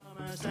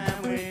A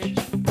sandwich,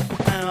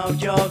 an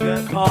old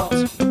yogurt pot,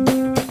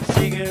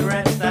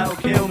 cigarettes that'll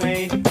kill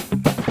me,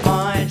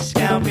 my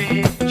scalp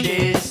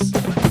itches.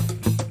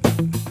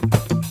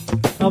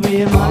 I'll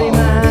be a money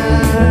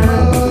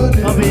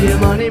man, I'll be a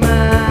money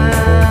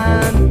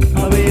man,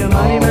 I'll be a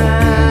money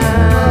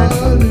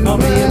man, I'll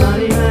be a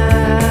money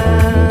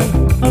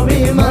man, I'll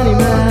be a money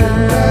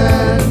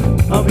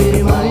man, I'll be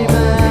a money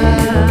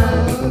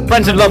man.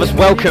 Friends and lovers,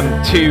 welcome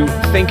to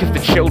Think of the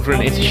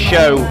Children. It's a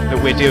show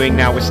that we're doing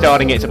now. We're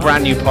starting it. It's a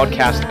brand new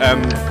podcast.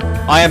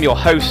 I am your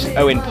host,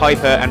 Owen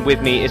Piper, and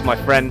with me is my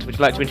friend. Would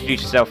you like to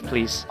introduce yourself,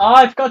 please?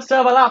 I've got to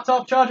turn my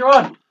laptop charger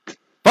on.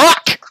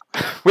 Fuck!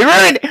 We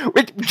ruined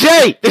it!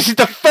 Jay, this is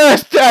the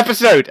first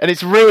episode, and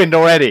it's ruined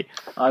already.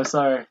 I'm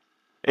sorry.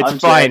 It's I'm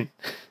fine.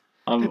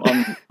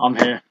 Jay. I'm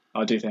here.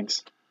 I'll do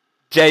things.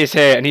 Jay is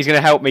here, and he's going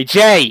to help me.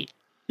 Jay,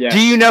 Yeah. do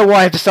you know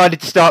why I've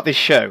decided to start this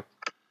show?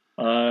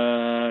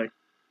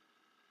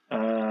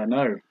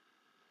 No.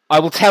 I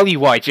will tell you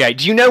why, Jay.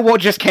 Do you know what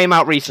just came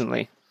out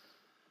recently?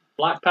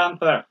 Black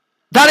Panther.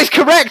 That is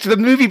correct! The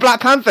movie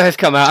Black Panther has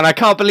come out, and I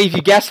can't believe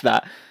you guessed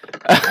that.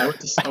 I went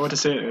to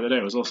see it the other day.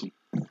 It was awesome.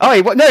 No,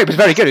 it was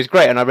very good. It was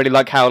great, and I really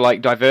like how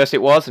diverse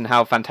it was, and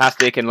how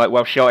fantastic and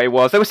well shot it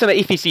was. There was some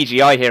iffy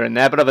CGI here and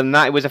there, but other than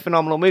that, it was a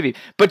phenomenal movie.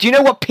 But do you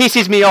know what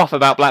pisses me off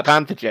about Black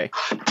Panther, Jay?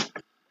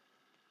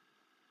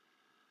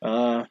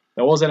 There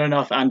wasn't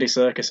enough Andy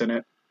Serkis in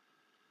it.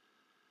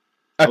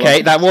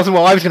 Okay, that wasn't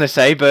what I was going to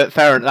say, but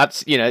fair.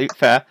 That's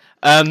fair.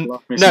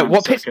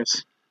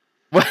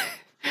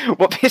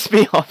 What pissed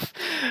me off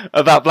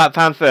about Black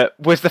Panther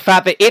was the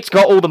fact that it's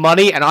got all the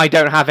money and I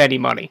don't have any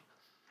money.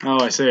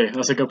 Oh, I see.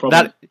 That's a good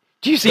problem.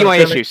 Do you see my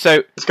issue?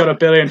 So it's got $1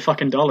 billion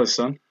fucking dollars,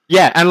 son.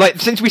 Yeah, and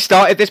since we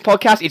started this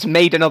podcast, it's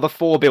made another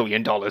 $4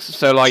 billion.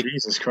 So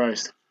Jesus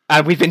Christ.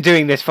 And we've been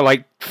doing this for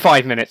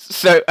 5 minutes.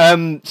 So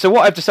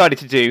what I've decided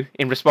to do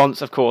in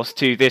response, of course,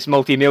 to this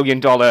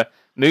multi-million-dollar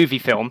movie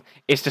film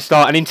is to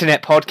start an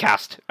internet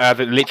podcast that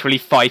literally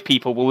 5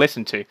 people will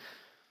listen to.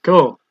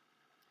 Cool.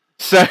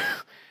 So,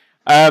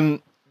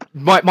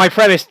 my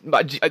premise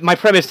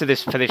to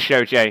this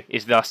show, Jay,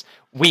 is thus: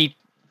 you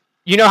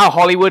know how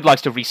Hollywood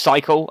likes to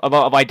recycle a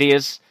lot of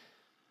ideas.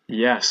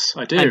 Yes,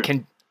 I do.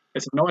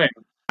 It's annoying.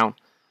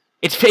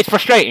 It's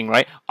frustrating,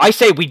 right? I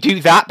say we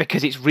do that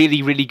because it's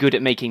really, really good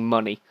at making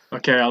money.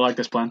 Okay, I like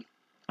this plan.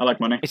 I like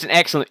money. It's an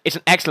excellent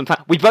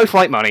plan. We both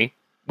like money.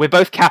 We're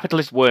both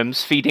capitalist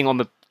worms feeding on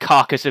the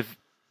carcass of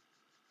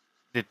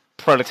the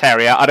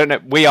proletariat. I don't know.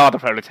 We are the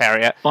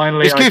proletariat.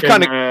 Finally, I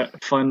can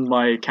fund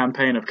my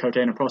campaign of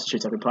cocaine and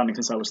prostitutes I've been planning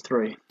since I was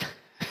 3.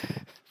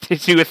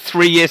 Since you were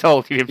 3 years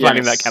old, you've been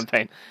planning that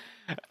campaign.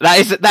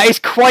 That is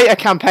quite a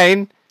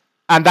campaign,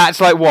 and that's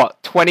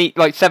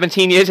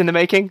 17 years in the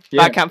making.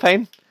 Yeah. That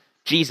campaign.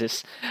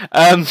 Jesus.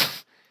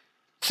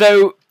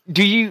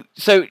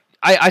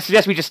 I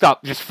suggest we just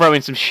start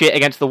throwing some shit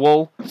against the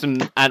wall,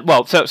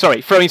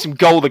 throwing some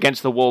gold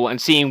against the wall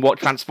and seeing what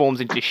transforms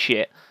into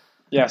shit.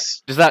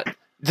 Yes. Does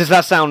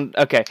that sound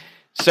okay?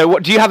 So,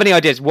 what do you have any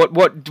ideas? What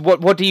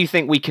do you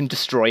think we can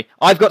destroy?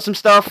 I've got some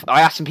stuff. I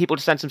asked some people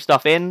to send some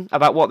stuff in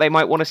about what they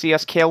might want to see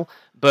us kill,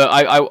 but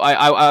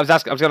I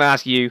was going to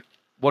ask you,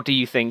 what do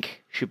you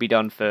think should be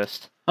done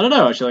first? I don't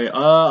know, actually.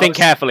 Think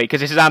carefully,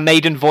 because this is our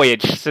maiden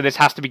voyage, so this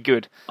has to be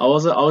good. I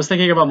was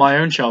thinking about my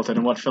own childhood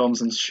and what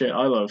films and shit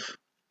I love.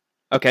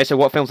 Okay, so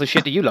what films and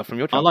shit do you love from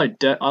your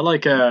childhood? I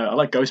like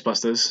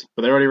Ghostbusters,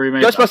 but they already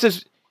remade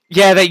Ghostbusters.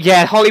 That.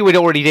 Yeah, Hollywood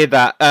already did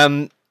that.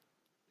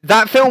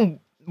 That film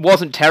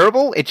wasn't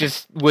terrible. It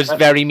just was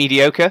very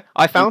mediocre,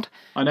 I found.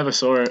 I never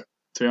saw it,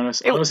 to be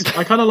honest. I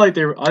kind of like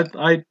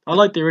I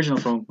like the original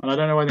film, and I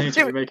don't know why they need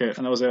to remake it.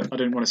 And that was it. I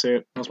didn't want to see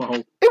it. That was my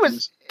whole. It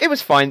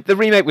was fine. The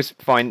remake was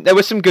fine. There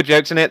were some good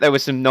jokes in it. There were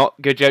some not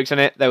good jokes in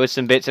it. There was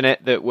some bits in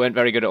it that weren't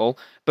very good at all.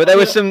 But there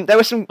was some.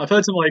 I've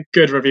heard some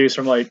good reviews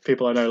from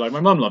people I know. Like my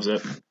mum loves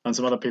it, and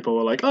some other people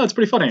were like, "Oh, it's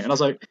pretty funny." And I was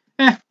like,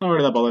 I'm not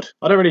really that bothered.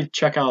 I don't really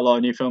check out a lot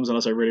of new films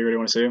unless I really, really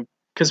want to see them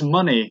because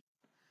money.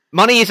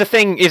 Money is a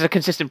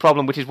consistent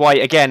problem, which is why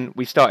again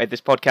we started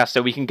this podcast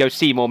so we can go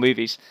see more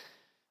movies.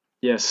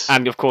 Yes.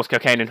 And of course,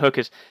 cocaine and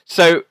hookers.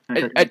 So,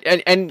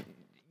 Hollywood's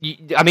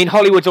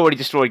already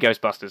destroyed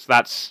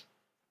Ghostbusters.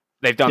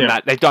 They've done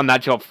that. They've done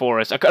that job for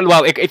us.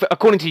 Well, if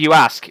according to You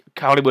Ask,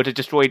 Hollywood has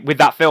destroyed with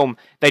that film.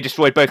 They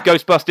destroyed both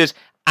Ghostbusters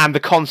and the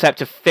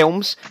concept of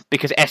films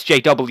because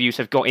SJWs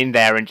have got in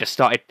there and just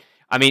started.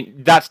 I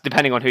mean, that's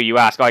depending on who you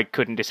ask. I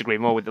couldn't disagree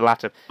more with the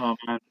latter. Oh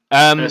man,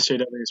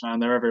 SJWs, man,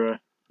 they're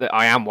everywhere.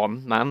 I am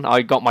one, man.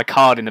 I got my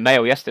card in the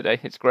mail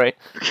yesterday. It's great.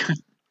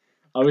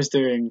 I was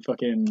doing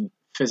fucking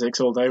physics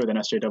all day with an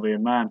SJW,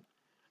 and man,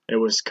 it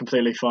was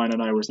completely fine,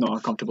 and I was not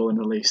uncomfortable in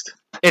the least.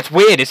 It's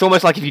weird. It's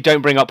almost like if you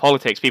don't bring up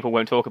politics, people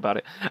won't talk about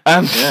it.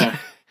 Yeah.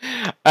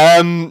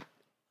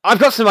 I've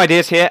got some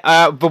ideas here.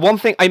 The one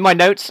thing in my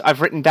notes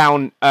I've written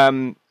down.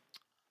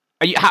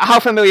 How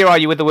familiar are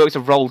you with the works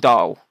of Roald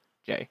Dahl,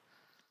 Jay?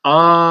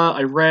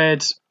 I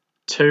read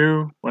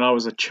 2 when I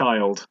was a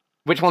child.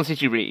 Which ones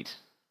did you read?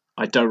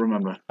 I don't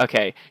remember.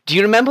 Okay. Do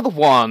you remember the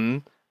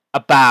one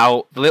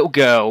about the little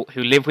girl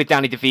who lived with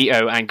Danny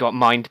DeVito and got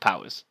mind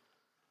powers?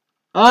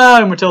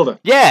 Oh, Matilda.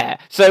 Yeah.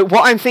 So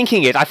what I'm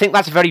thinking is, I think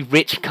that's a very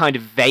rich kind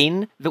of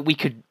vein that we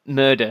could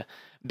murder,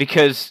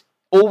 because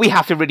all we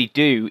have to really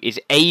do is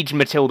age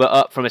Matilda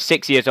up from a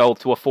 6 years old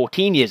to a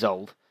 14 years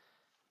old,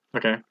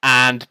 Okay.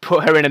 and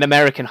put her in an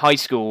American high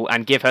school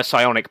and give her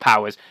psionic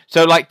powers.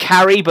 So like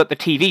Carrie, but the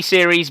TV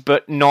series,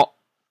 but not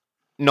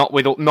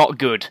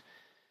good.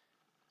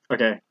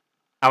 Okay.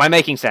 Am I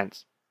making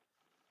sense?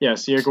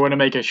 Yes, you're going to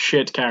make a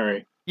shit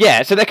Carrie.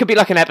 Yeah, so there could be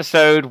like an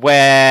episode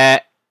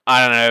where,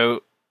 I don't know,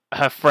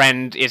 her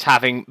friend is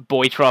having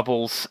boy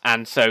troubles,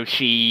 and so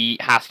she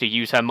has to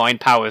use her mind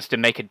powers to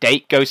make a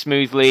date go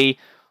smoothly,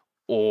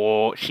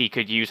 or she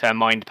could use her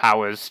mind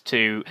powers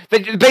to...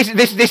 Basically,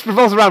 this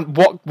revolves around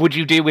what would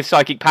you do with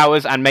psychic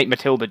powers and make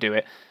Matilda do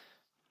it.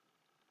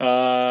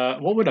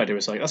 What would I do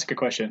with psychic? That's a good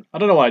question. I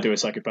don't know what I do with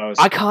psychic powers.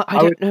 I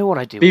don't know what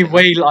I do.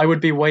 I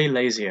would be way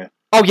lazier.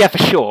 Oh yeah, for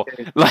sure.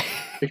 Like,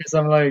 because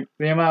I'm like,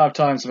 the amount of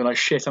times I'm like,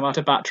 shit, I'm out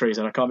of batteries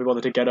and I can't be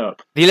bothered to get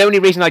up. the only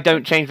reason I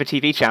don't change the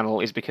TV channel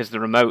is because the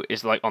remote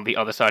is like on the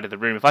other side of the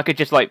room. If I could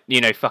just like,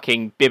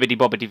 fucking bibbidi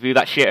bobbidi view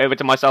that shit over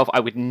to myself, I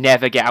would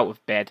never get out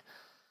of bed.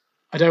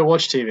 I don't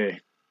watch TV,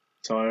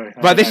 so.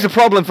 Right, this is a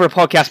problem for a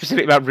podcast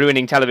specifically about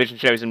ruining television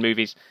shows and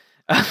movies.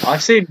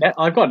 I've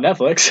got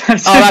Netflix.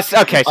 Oh, that's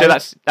okay. So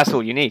that's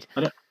all you need.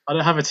 I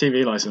don't have a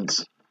TV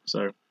license,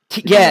 so.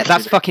 Yeah,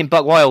 that's fucking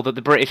buck wild that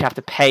the British have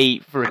to pay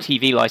for a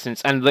TV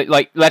license, and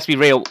like, let's be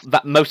real,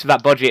 that most of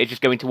that budget is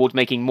just going towards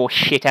making more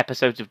shit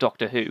episodes of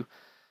Doctor Who.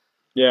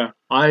 Yeah,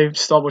 I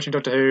stopped watching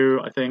Doctor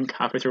Who, I think,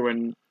 halfway through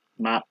when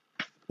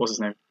what's his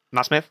name?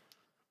 Matt Smith?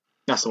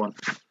 That's the one.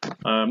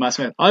 Matt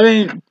Smith. I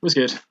mean, it was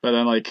good, but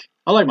then, like,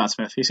 I like Matt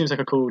Smith. He seems like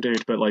a cool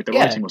dude, but, like, the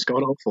writing was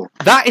god-awful.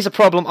 That is a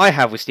problem I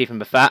have with Stephen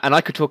Moffat, and I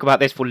could talk about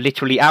this for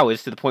literally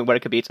hours to the point where it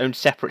could be its own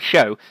separate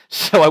show,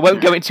 so I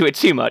won't go into it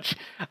too much.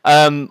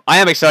 I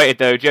am excited,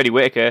 though. Jodie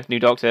Whittaker, new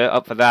Doctor,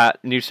 up for that.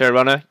 New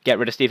showrunner, get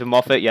rid of Stephen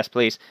Moffat, yes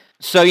please.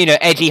 So,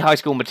 edgy high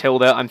school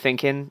Matilda, I'm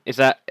thinking. Is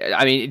that,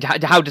 I mean,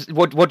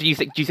 what do you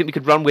think? Do you think we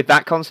could run with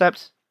that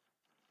concept?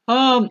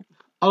 I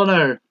don't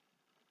know.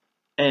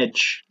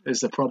 Edge is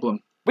the problem.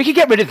 We could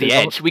get rid of the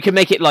edge. We could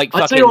make it like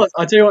fucking...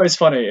 I tell you what is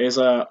funny is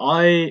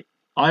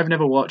I've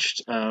never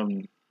watched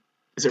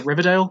is it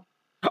Riverdale?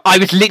 I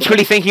was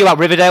literally thinking about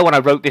Riverdale when I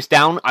wrote this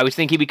down. I was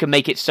thinking we could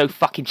make it so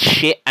fucking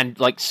shit and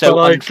like so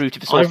untrue to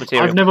the source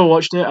material. I've never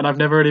watched it, and I've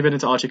never really been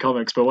into Archie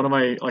comics. But one of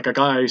my a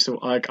guy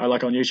I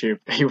like on YouTube,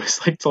 he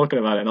was like talking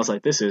about it, and I was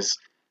like, this is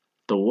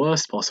the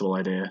worst possible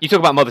idea. You talk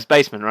about Mother's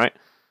Basement, right?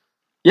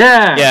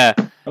 Yeah, yeah.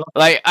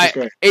 Like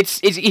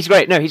he's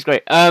great. No, he's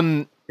great.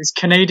 It's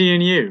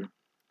Canadian you.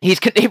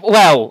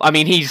 Well, I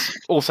mean, he's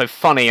also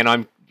funny, and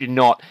I'm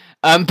not.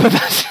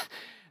 But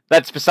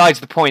that's besides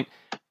the point.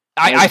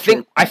 I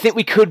think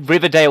we could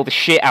Riverdale the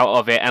shit out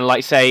of it, and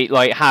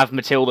have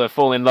Matilda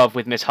fall in love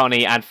with Miss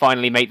Honey, and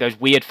finally make those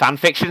weird fan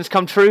fictions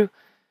come true.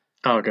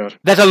 Oh god,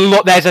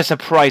 there's a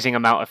surprising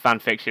amount of fan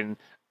fiction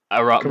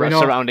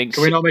surrounding.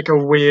 Can we not make a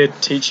weird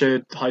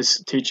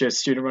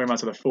teacher-student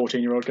romance with a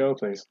 14-year-old girl,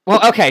 please?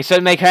 Well, okay, so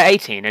make her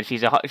 18, and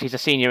she's a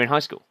senior in high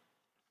school.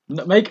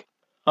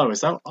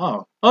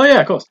 Oh yeah,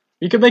 of course.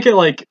 You could make it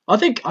like I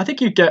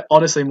think you get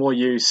honestly more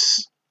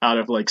use out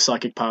of like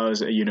psychic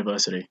powers at a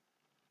university.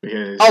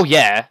 Because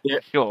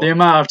sure. The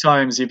amount of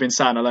times you've been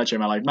sat in a lecture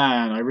and I'm like,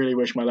 man, I really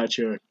wish my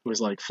lecture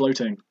was like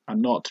floating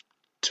and not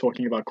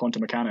talking about quantum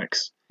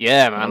mechanics.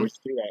 Yeah, man.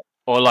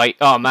 Or like,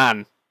 oh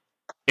man,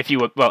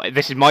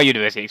 this is my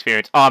university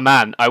experience. Oh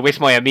man, I wish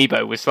my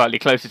amiibo was slightly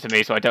closer to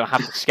me so I don't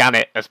have to scan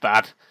it as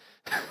bad.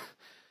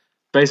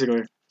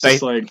 Basically.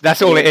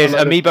 That's all it is.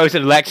 Amiibos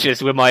and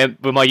lectures with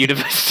my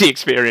university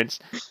experience.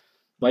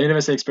 My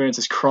university experience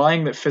is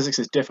crying that physics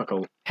is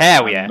difficult.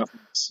 Hell yeah.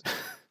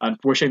 And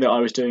wishing that I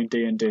was doing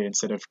D&D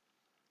instead of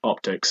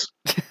optics.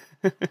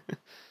 I've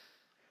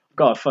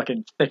got a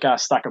fucking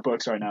thick-ass stack of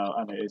books right now,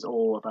 and it is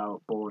all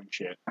about boring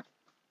shit.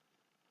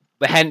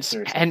 But hence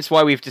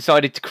why we've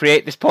decided to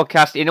create this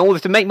podcast, in order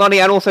to make money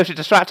and also to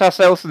distract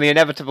ourselves from the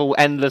inevitable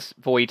endless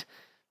void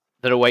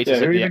that awaits us.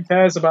 Who even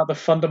cares about the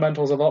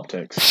fundamentals of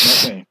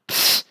optics? Not me.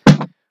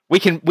 We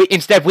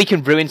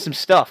can ruin some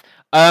stuff.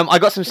 I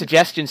got some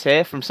suggestions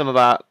here from some of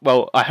our,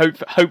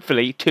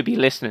 hopefully to-be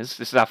listeners.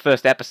 This is our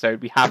first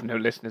episode. We have no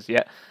listeners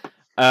yet.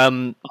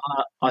 I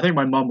think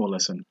my mum will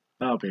listen.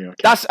 That'll be okay.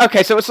 That's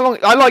okay. So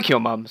I like your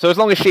mum. So as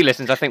long as she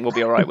listens, I think we'll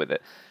be all right with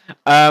it.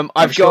 I'm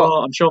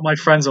sure my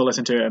friends will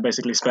listen to it and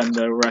basically spend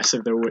the rest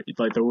of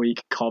the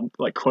week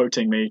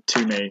quoting me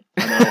to me.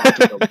 And I'll have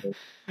to go with it.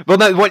 Well,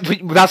 no,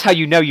 that's how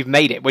you know you've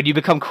made it. When you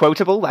become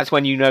quotable, that's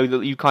when you know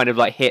that you kind of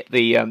like hit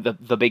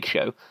the big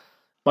show.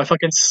 My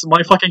fucking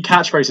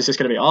catchphrase is just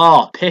going to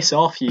be, piss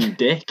off, you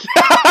dick.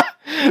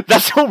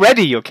 That's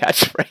already your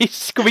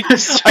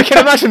catchphrase. I can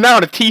imagine that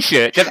on a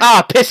t-shirt. Just,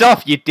 piss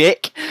off, you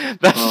dick.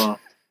 That's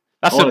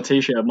on a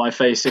t-shirt of my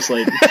face just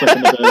like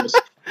flipping the birds.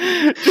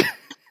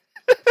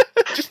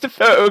 Just a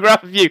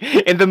photograph of you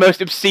in the most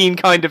obscene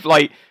kind of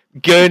like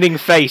gurning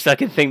face I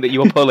can think that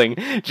you're pulling.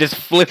 Just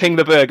flipping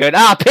the bird going,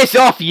 piss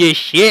off, you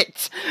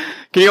shit.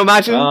 Can you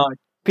imagine?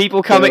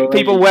 People So,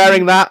 people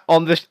wearing that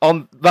on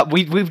that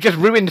we've just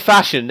ruined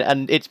fashion,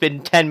 and it's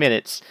been 10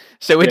 minutes,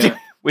 so Yeah.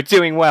 we're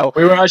doing well.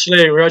 We were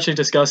actually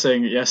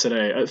discussing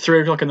yesterday at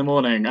 3 o'clock in the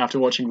morning after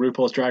watching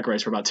RuPaul's Drag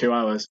Race for about 2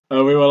 hours.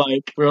 We were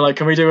like,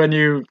 can we do a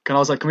new? I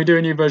was like, can we do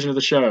a new version of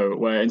the show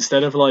where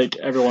instead of like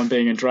everyone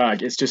being in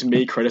drag, it's just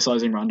me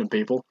criticizing random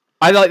people.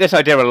 I like this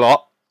idea a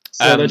lot.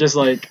 So they're just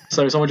like,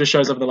 so someone just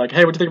shows up and they're like,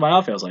 hey, what do you think of my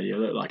outfit? I was like, you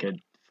look like a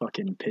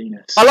fucking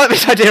penis. I like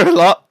this idea a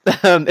lot,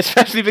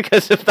 especially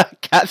because of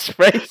that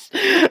catchphrase.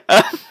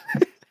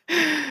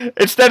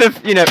 Instead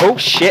of oh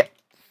shit,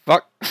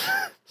 fuck.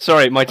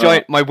 Sorry,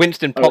 my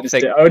Winston Pop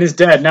thing. It is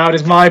dead. Now it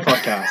is my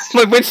podcast.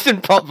 My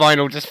Winston Pop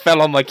vinyl just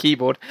fell on my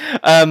keyboard.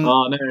 Oh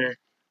no.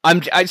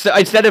 So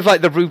instead of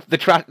like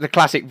the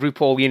classic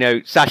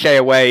RuPaul, sashay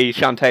away,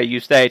 Shantae, you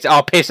stay. It's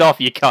piss off,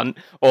 you cunt,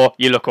 or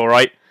you look all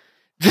right.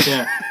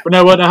 Yeah. But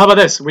no, how about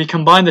this? We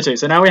combine the two.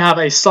 So now we have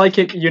a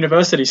psychic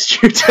university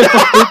student of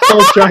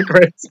RuPaul's Drag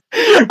Race.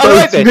 I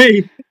like this.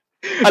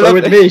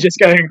 Me just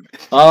going,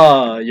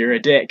 you're a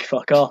dick,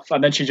 fuck off.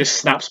 And then she just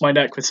snaps my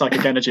neck with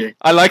psychic energy.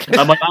 I like it.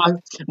 And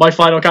my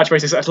final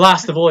catchphrase is, at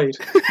last, the void.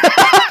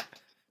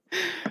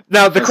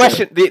 Now,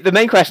 the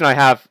main question I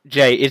have,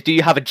 Jay, is do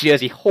you have a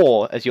Jersey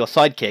whore as your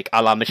sidekick,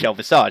 a la Michelle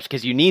Visage?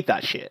 Because you need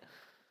that shit.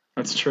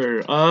 That's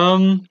true.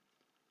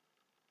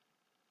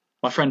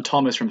 My friend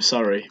Tom is from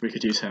Surrey. We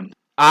could use him.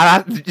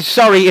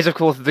 Surrey is, of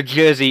course, the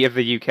Jersey of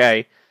the UK.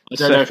 I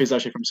don't know if he's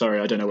actually from Surrey.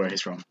 I don't know where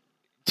he's from.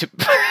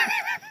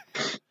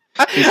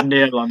 He's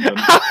near London.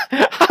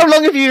 How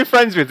long have you been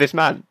friends with this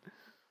man?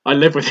 I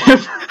live with him.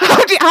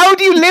 How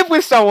do you live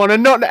with someone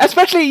and not,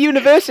 especially at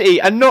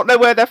university, and not know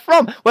where they're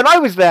from? When I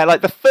was there,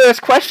 like the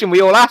first question we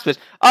all asked was,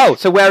 "Oh,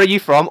 so where are you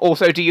from?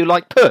 Also, do you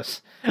like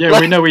puss?"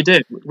 Yeah, we know we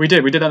did. We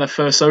did that in the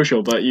first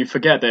social, but you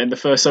forget that in the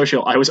first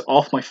social, I was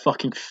off my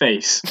fucking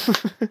face.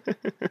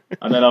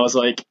 And then I was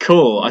like,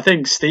 cool, I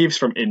think Steve's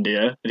from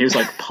India. And he was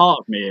like, part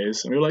of me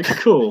is. And we were like,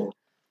 cool.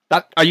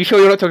 Are you sure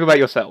you're not talking about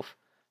yourself?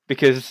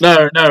 Because...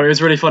 No, it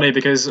was really funny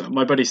because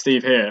my buddy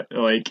Steve here,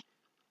 like,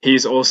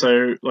 he's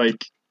also,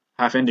 like,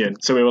 half Indian.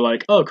 So we were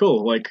like, oh,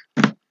 cool, like,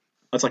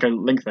 that's like a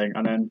link thing.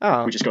 And then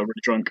we just got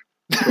really drunk.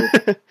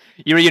 Cool.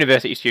 You're a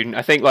university student.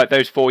 I think, like,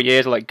 those 4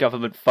 years are, like,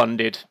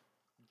 government-funded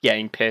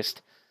getting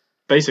pissed.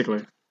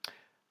 Basically.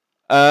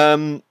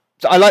 So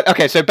I like.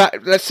 Okay, so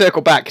let's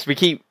circle back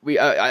because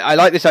I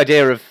like this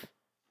idea of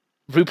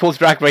RuPaul's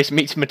Drag Race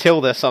meets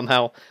Matilda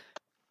somehow,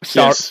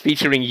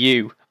 featuring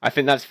you. I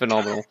think that's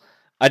phenomenal.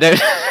 I don't.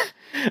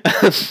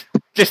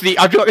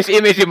 I've got this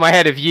image in my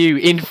head of you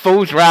in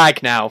full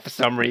drag now for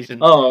some reason.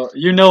 Oh,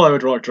 I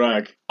would rock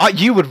drag.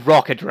 You would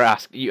rock a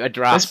dress.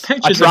 There's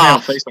pictures of me on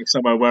Facebook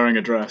somewhere wearing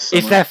a dress.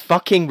 Somewhere. Is there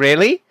fucking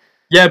really?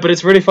 Yeah, but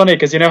it's really funny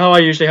because you know how I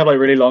usually have like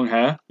really long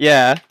hair?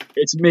 Yeah.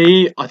 It's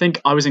me. I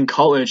think I was in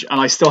college and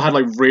I still had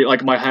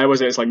like my hair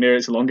was at its like near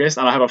its longest,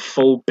 and I have a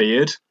full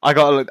beard. I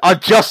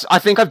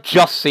think I've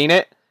just seen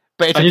it,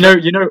 but it's and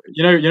you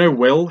know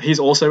Will. He's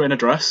also in a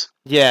dress.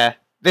 Yeah,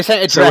 this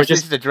ain't a dress.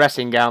 This is a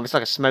dressing gown. It's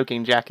like a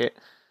smoking jacket.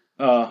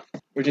 We're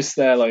just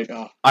there like.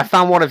 I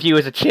found one of you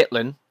as a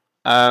chitlin,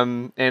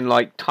 in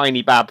like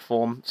tiny bab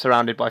form,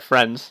 surrounded by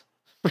friends.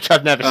 Which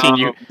I've never seen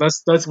you.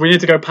 We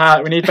need to go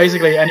we need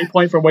basically any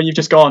point from where you've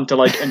just gone to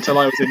like until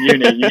I was in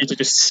uni. You need to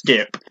just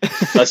skip.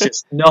 That's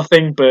just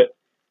nothing but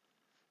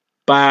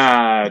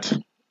bad.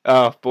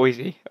 Oh,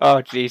 Boise.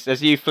 Oh, jeez.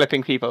 There's you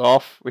flipping people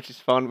off, which is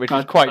fun.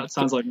 That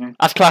sounds like me.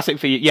 That's classic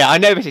for you. Yeah, I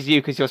know this is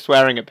you because you're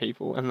swearing at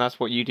people, and that's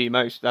what you do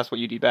most. That's what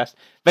you do best.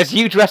 There's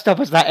you dressed up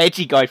as that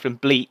edgy guy from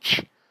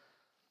Bleach.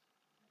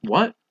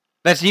 What?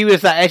 There's you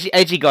as that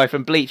edgy guy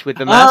from Bleach with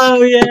the mask.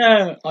 Oh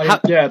yeah,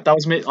 yeah, that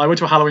was me. I went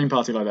to a Halloween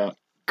party like that.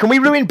 Can we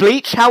ruin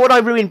Bleach? How would I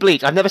ruin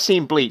Bleach? I've never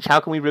seen Bleach.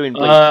 How can we ruin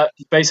Bleach?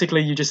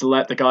 Basically, you just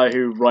let the guy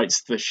who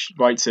writes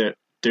it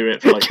do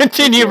it for like.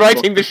 Continue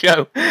writing the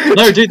show.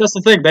 No, dude, that's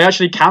the thing. They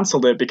actually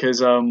cancelled it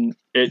because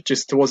it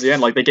just towards the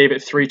end, like they gave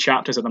it 3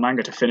 chapters of the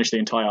manga to finish the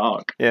entire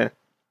arc. Yeah.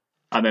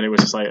 And then it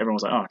was just like everyone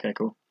was like, "Oh, okay,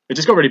 cool." It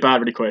just got really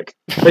bad really quick.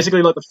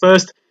 Basically, like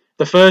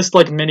the first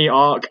like mini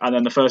arc and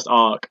then the first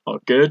arc are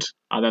good,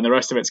 and then the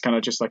rest of it's kind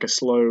of just like a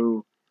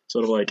slow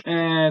sort of like,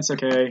 it's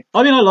okay.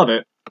 I mean, I love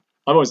it.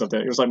 I've always loved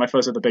it. It was like my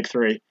first of the big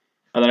 3,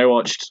 and then I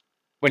watched.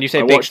 When you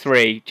say big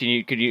 3,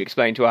 could you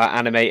explain to our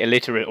anime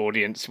illiterate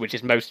audience, which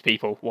is most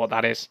people, what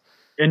that is?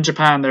 In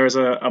Japan, there is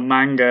a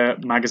manga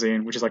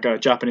magazine, which is like a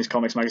Japanese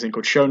comics magazine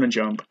called Shonen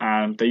Jump,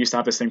 and they used to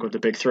have this thing called the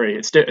Big 3.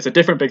 It's a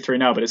different Big 3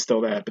 now, but it's still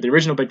there. But the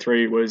original Big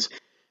 3 was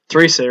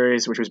 3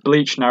 series, which was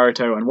Bleach,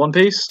 Naruto, and One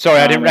Piece. Sorry,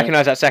 I didn't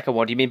recognise that second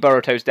one. Do you mean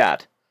Boruto's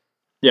dad?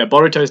 Yeah,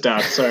 Boruto's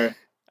dad, sorry.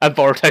 And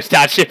Boruto's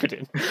dad,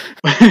 Shippuden.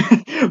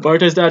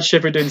 Boruto's dad,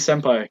 Shippuden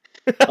Senpai.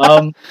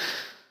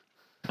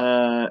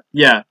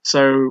 Yeah,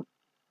 so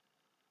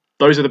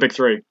those are the big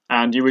 3.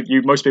 And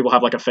most people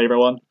have like a favourite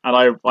one.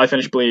 And I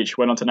finished Bleach,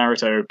 went on to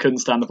Naruto, couldn't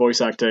stand the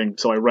voice acting,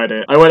 so I read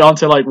it. I went on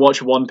to like watch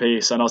One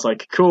Piece, and I was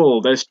like,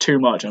 cool, there's too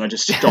much, and I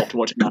just stopped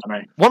watching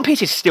anime. One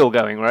Piece is still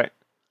going, right?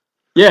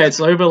 Yeah, it's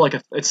over like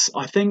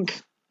I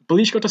think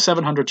Bleach got to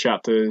 700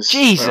 chapters.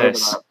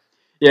 Jesus.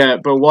 Yeah,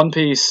 but One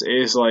Piece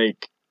is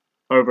like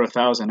over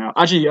 1,000 now.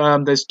 Actually,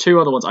 there's two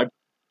other ones.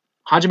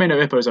 Hajime no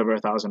Ippo's over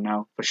 1,000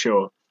 now for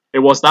sure.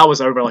 That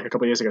was over like a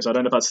couple of years ago, so I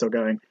don't know if that's still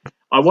going.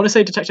 I want to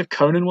say Detective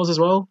Conan was as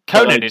well.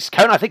 Conan.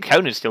 I think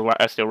Conan's still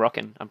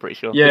rocking. I'm pretty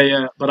sure.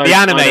 Yeah. But the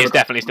anime is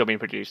definitely still being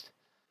produced.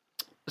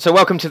 So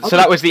welcome to. So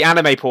that was the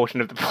anime portion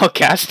of the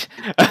podcast.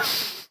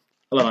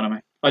 I love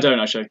anime. I don't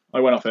actually. I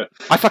went off it.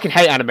 I fucking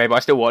hate anime, but I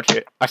still watch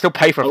it. I still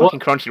pay for a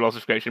fucking Crunchyroll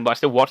subscription, but I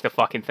still watch the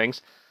fucking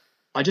things.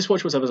 I just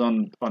watch whatever's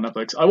on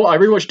Netflix. I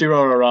rewatched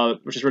Durarara,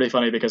 which is really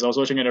funny because I was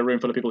watching it in a room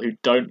full of people who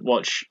don't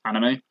watch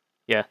anime.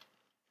 Yeah.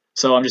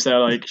 So I'm just there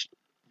like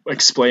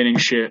explaining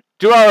shit.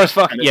 Durarara's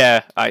fucking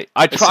I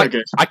try. So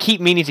good. I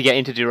keep meaning to get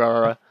into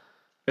Durarara.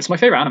 It's my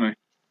favorite anime.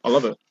 I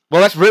love it.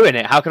 Well, let's ruin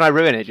it. How can I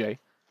ruin it, Jay?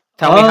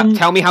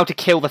 Tell me how to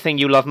kill the thing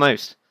you love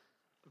most.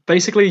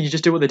 Basically, you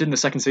just do what they did in the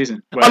second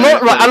season. A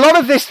lot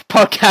of this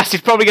podcast is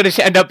probably going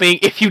to end up being,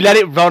 if you let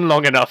it run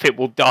long enough, it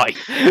will die.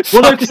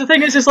 Well, no, because the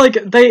thing is like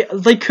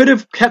they could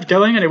have kept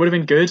going and it would have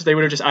been good. They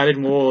would have just added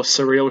more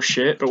surreal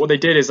shit. But what they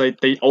did is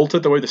they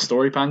altered the way the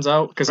story pans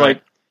out. Because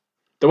like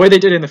the way they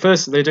do it in the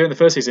first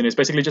season is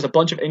basically just a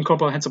bunch of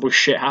incomprehensible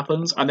shit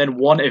happens, and then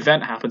one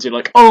event happens. You're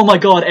like, oh my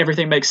god,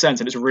 everything makes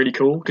sense, and it's really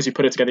cool because you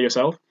put it together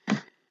yourself.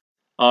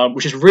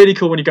 Which is really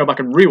cool when you go back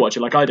and rewatch it,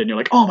 like I did. And you're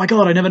like, oh my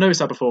god, I never noticed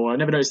that before. I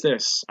never noticed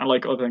this, and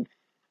like other thing.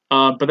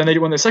 But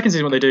then when the second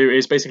season, what they do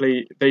is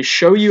basically they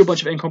show you a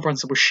bunch of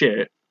incomprehensible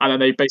shit, and then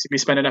they basically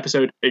spend an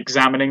episode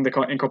examining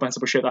the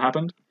incomprehensible shit that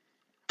happened,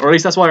 or at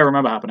least that's what I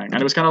remember happening.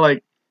 And it was kind of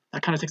like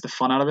that kind of takes the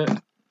fun out of it.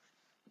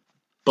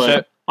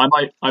 But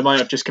I might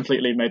have just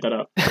completely made that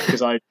up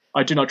because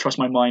I do not trust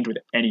my mind with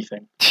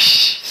anything.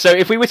 So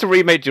if we were to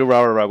remake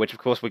Durarara, which of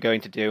course we're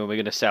going to do, and we're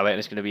going to sell it, and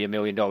it's going to be $1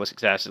 million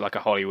success, like a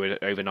Hollywood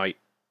overnight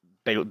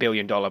 $1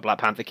 billion Black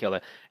Panther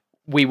killer,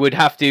 we would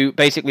have to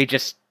basically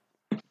just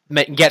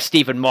get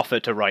Stephen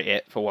Moffat to write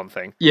it, for one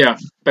thing. Yeah,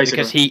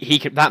 basically.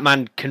 Because that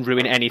man can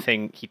ruin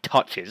anything he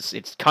touches.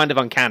 It's kind of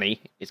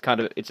uncanny. It's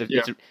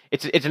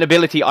an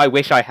ability I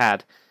wish I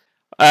had.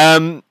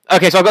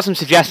 Okay, so I've got some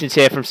suggestions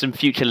here from some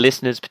future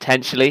listeners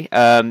potentially.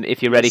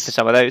 If you're ready for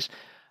some of those,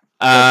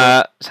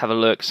 let's have a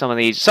look. Some of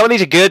these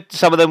are good.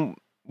 Some of them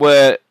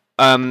were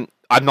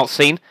I've not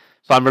seen,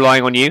 so I'm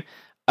relying on you.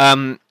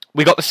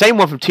 We got the same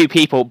one from two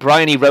people.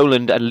 Brian E.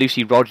 Rowland and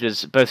Lucy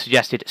Rogers both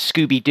suggested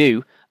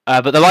Scooby-Doo,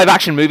 but the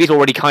live-action movies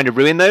already kind of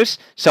ruined those,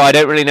 so I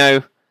don't really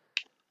know.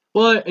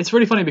 Well, it's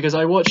really funny because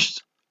I love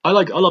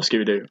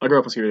Scooby-Doo. I grew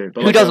up on Scooby-Doo.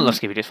 Who doesn't love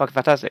Scooby-Doo? It's fucking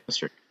fantastic. That's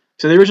true.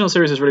 So the original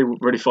series is really,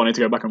 really funny to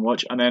go back and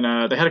watch, and then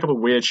they had a couple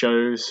of weird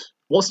shows.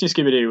 What's New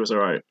Scooby-Doo was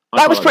alright.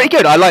 That was pretty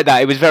good. I like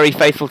that. It was very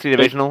faithful to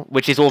the original,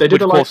 which is all. They did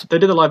the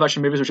live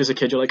action movies, which as a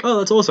kid you're like, oh,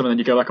 that's awesome, and then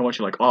you go back and watch,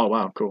 you're like, oh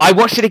wow, cool. I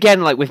watched it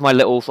again, like with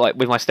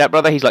my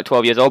stepbrother. He's like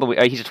 12 years old,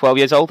 and he's 12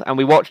 years old, and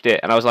we watched it,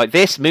 and I was like,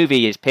 this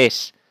movie is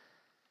piss.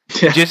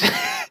 Yeah.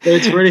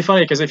 It's really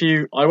funny because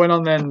I went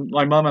on then,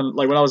 my mum and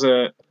like when I was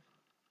I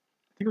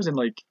think it was in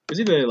like it was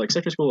either like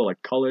secondary school or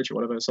like college or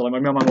whatever. So like my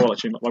mum and I were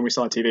watching when we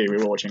saw TV, we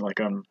were watching like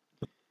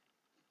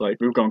we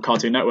would go on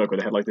Cartoon Network where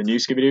they had like the new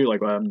Scooby-Doo,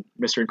 like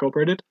Mr.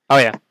 Incorporated. Oh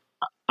yeah.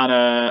 And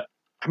I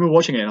remember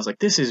watching it and I was like,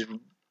 this is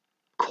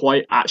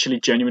quite actually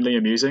genuinely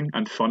amusing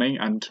and funny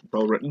and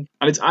well written.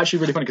 And it's actually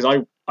really funny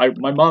because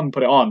my mum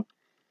put it on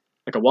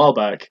like a while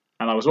back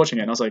and I was watching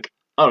it and I was like,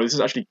 oh, this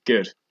is actually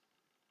good.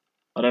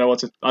 I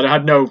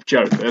had no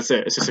joke. That's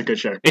it. It's just a good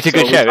show. It's a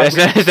good show.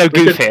 There's no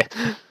goof here.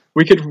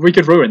 We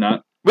could ruin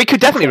that. We could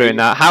definitely ruin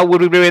that. How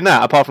would we ruin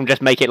that apart from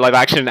just make it live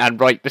action and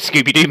write the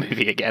Scooby-Doo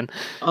movie again?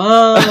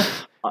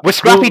 Was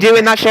Scrappy Doo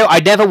in that show? I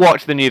never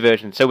watched the new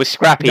version, so was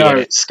Scrappy in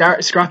it?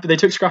 Scrappy. They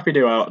took Scrappy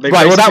Doo out.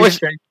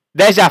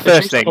 There's our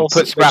first thing.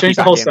 Put Scrappy they changed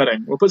the back whole in.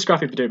 setting. We'll put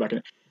Scrappy Doo back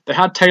in. They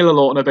had Taylor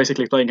Lautner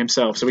basically playing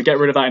himself, so we get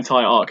rid of that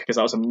entire arc because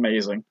that was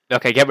amazing.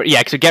 Okay, get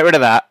rid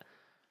of that.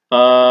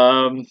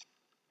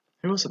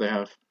 Who else did they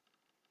have?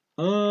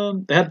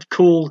 They had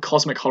cool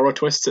cosmic horror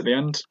twists at the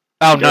end.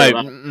 Oh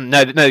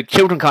no!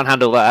 Children can't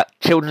handle that.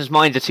 Children's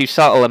minds are too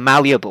subtle and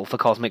malleable for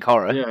cosmic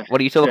horror. Yeah.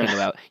 What are you talking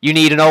about? You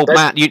need an old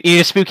man. You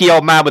need a spooky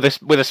old man with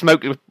a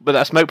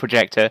smoke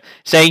projector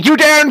saying, "You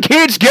damn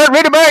kids, get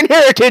rid of my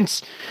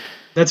inheritance."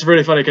 That's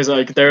really funny because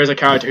like there is a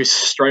character who's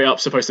straight up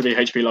supposed to be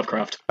H.P.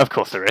 Lovecraft. Of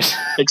course there is.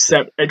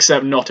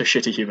 except not a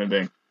shitty human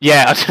being.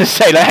 Yeah, I was gonna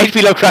say like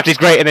H.P. Lovecraft is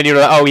great, and then you're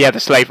like, oh yeah, the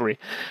slavery.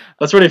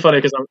 That's really funny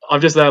because I'm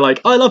just there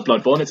like I love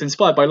Bloodborne. It's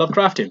inspired by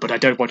Lovecraftian, but I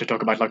don't want to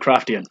talk about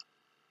Lovecraftian.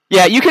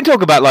 Yeah, you can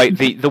talk about like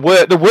the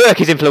work. The work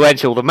is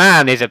influential. The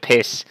man is a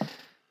piss.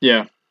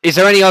 Yeah. Is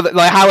there any other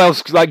how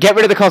else? Get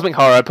rid of the cosmic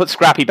horror. Put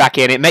Scrappy back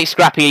in. It makes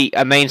Scrappy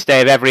a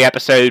mainstay of every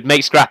episode.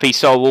 Make Scrappy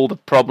solve all the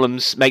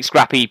problems. Make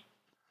Scrappy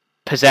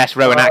possess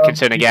Rowan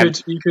Atkinson again.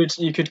 You could.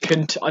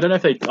 I don't know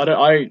if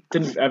I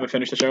didn't ever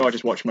finish the show. I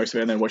just watched most of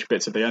it and then watched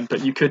bits at the end.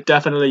 But you could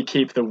definitely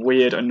keep the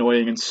weird,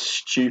 annoying, and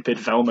stupid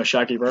Velma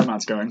Shaggy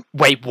romance going.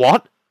 Wait,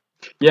 what?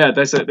 Yeah,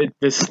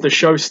 the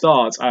show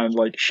starts and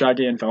like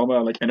Shaggy and Velma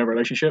are like in a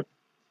relationship.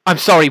 I'm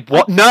sorry,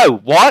 what?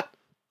 No, what?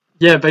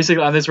 Yeah,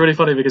 basically, and it's really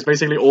funny because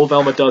basically all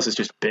Velma does is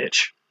just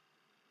bitch.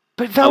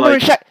 But Velma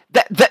and Shaggy...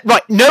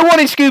 Right, no one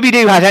in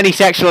Scooby-Doo has any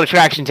sexual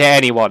attraction to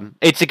anyone.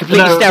 It's a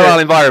completely sterile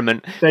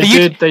environment. They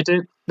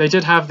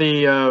did have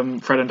the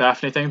Fred and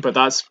Daphne thing, but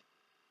that's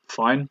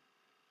fine.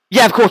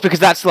 Yeah, of course, because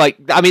that's like...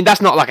 I mean,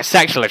 that's not like a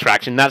sexual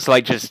attraction. That's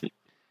like just...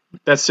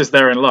 That's just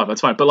they're in love.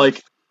 That's fine. But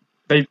like,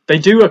 they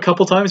do a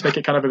couple times make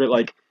it kind of a bit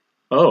like,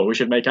 oh, we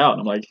should make out.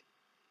 And I'm like,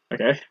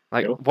 okay.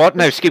 Like, cool. what?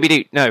 No,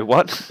 Scooby-Doo. No,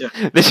 what?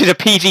 Yeah. This is a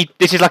PG...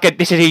 This is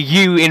a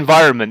U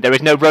environment. There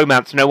is no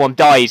romance. No one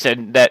dies.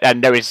 And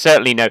there is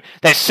certainly no...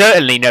 There's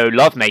certainly no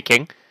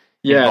lovemaking.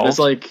 Yeah, involved. there's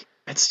like...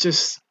 It's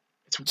just...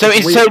 So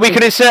we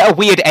can insert a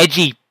weird,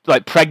 edgy,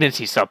 like,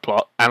 pregnancy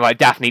subplot. And, like,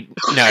 Daphne...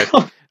 No.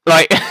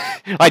 Like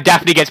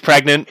Daphne gets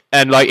pregnant,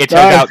 and like it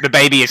turns out the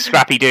baby is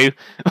Scrappy-Doo.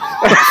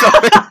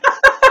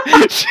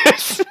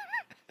 Just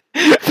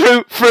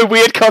through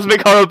weird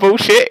cosmic horror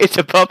bullshit, it's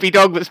a puppy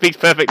dog that speaks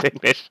perfect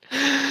English.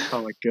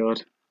 Oh my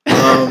god.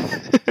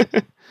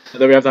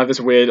 Then we have to have this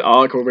weird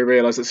arc where we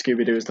realise that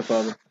Scooby-Doo is the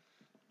father.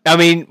 I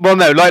mean, well,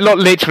 no, like not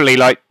literally,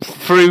 like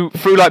through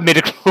like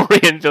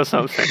midichlorians or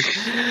something,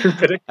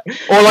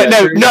 or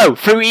like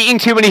through eating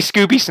too many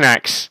Scooby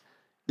snacks,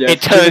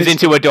 it turns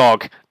into a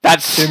dog.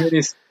 That's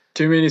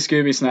too many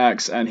Scooby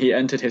snacks, and he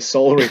entered his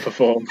soul reaper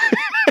form.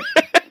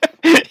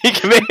 He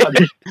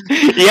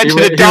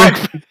entered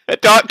a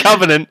dark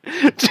covenant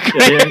to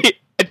create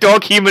a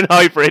dog-human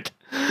hybrid.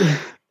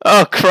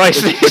 Oh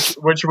Christ!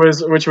 Which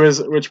was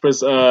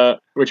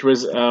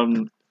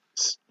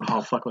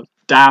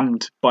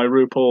damned by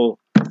RuPaul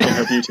in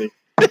her beauty.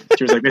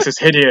 She was like, "This is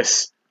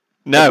hideous."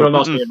 No, it will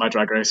not be in my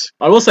Drag Race.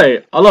 I will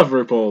say, I love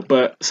RuPaul,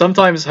 but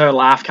sometimes her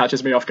laugh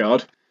catches me off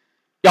guard.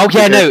 Oh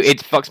yeah, no, it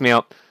fucks me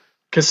up.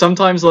 Because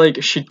sometimes,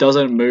 like, she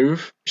doesn't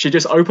move. She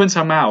just opens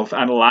her mouth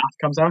and a laugh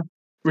comes out.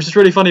 Which is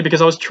really funny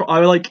because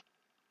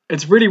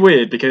it's really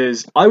weird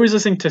because I was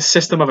listening to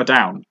System of a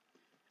Down.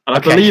 And I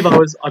believe I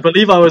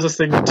was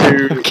listening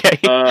to...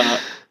 I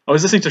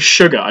was listening to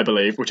Sugar, I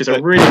believe, which is a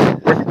really,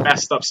 really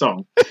messed up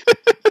song.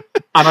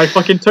 And I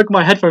fucking took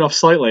my headphone off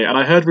slightly and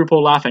I heard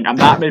RuPaul laughing and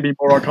that made me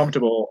more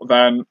uncomfortable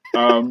than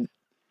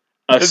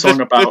a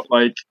song about,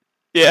 like...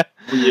 Yeah.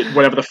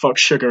 Whatever the fuck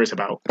Sugar is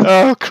about.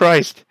 Oh,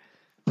 Christ.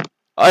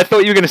 I thought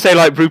you were going to say,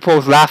 like,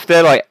 RuPaul's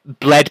laughter, like,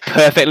 bled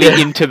perfectly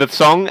into the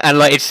song, and,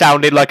 like, it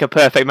sounded like a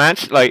perfect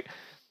match. Like,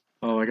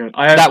 oh my god.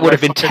 That would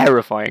have been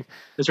terrifying.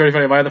 It's really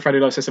funny. My other friend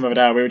who loves System of a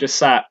Down, we were just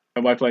sat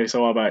at my place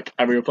a while back,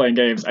 and we were playing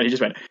games, and he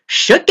just went,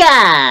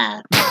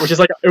 Sugar! Which is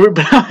like,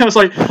 I was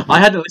like, I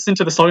hadn't listened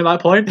to the song at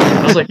that point.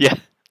 I was like, yeah,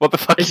 what the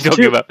fuck are you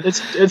talking about?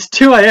 It's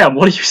 2 a.m,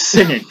 what are you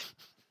singing?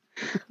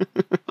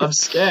 I'm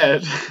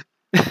scared.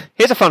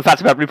 Here's a fun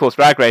fact about RuPaul's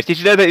Drag Race. Did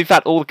you know that, in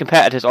fact, all the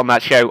competitors on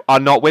that show are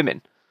not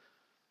women?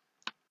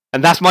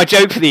 And that's my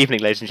joke for the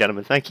evening, ladies and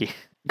gentlemen. Thank you.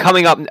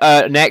 Coming up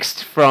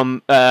next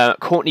from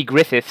Courtney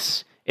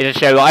Griffiths is a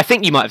show that I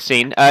think you might have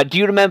seen. Do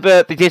you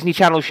remember the Disney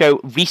Channel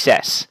show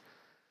Recess?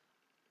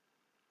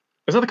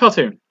 Is that the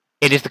cartoon?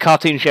 It is the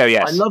cartoon show,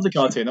 yes. I love the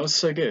cartoon. That was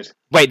so good.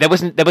 Wait, there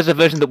was a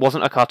version that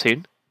wasn't a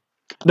cartoon?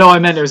 No, I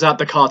meant it was at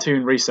the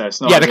cartoon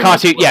Recess. No, yeah, the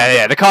cartoon.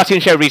 Yeah, the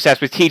cartoon show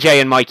Recess with TJ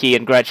and Mikey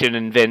and Gretchen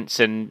and Vince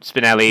and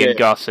Spinelli and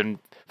Gus and.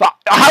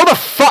 How the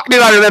fuck did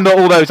I remember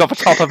all those off the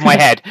top of my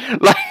head?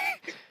 Like.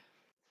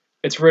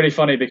 It's really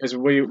funny because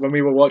when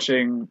we were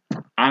watching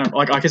anime,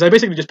 like, because I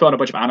basically just put on a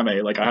bunch of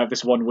anime. Like, I have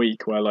this 1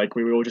 week where like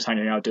we were all just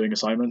hanging out doing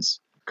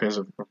assignments because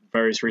of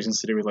various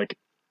reasons to do with like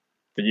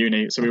the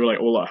uni. So we were like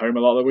all at home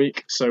a lot of the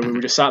week. So we were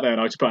just sat there and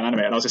I just put on anime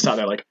and I was just sat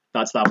there like,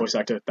 that's that voice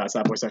actor, that's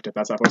that voice actor,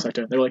 that's that voice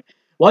actor. And they were like,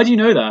 why do you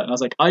know that? And I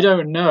was like, I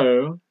don't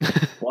know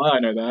why I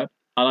know that,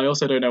 and I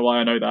also don't know why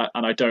I know that,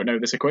 and I don't know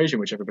this equation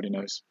which everybody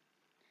knows.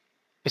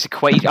 This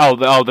equation?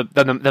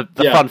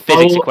 The fun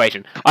physics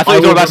equation. I thought you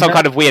were talking about some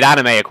kind of weird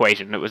anime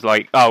equation. It was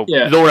like,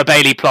 Laura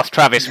Bailey plus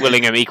Travis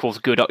Willingham equals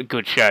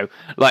good show.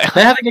 Like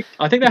I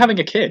think they're having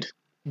a kid.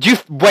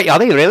 Wait, are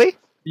they really?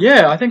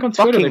 Yeah, I think on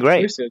Twitter fucking they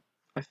great. Posted.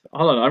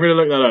 Hold on, I'm gonna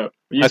look that up.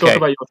 You talk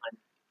about your thing.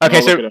 Okay,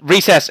 so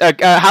Recess.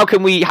 How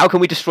can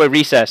we destroy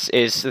Recess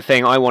is the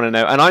thing I want to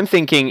know. And I'm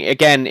thinking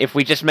again, if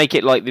we just make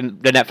it like the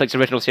Netflix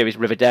original series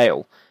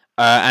Riverdale,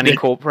 and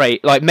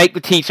incorporate make the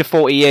teacher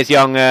 40 years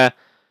younger.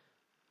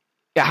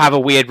 Have a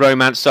weird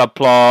romance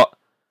subplot.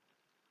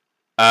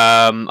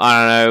 I don't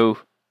know.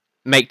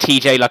 Make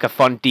TJ like a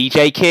fun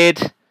DJ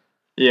kid.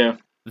 Yeah.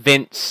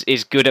 Vince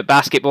is good at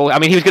basketball. I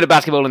mean, he was good at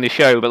basketball in the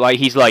show, but like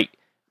he's like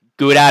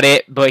good at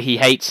it, but he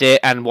hates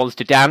it and wants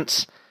to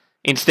dance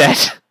instead.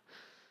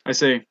 I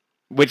see.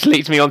 Which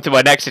leads me on to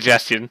my next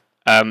suggestion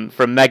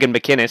from Megan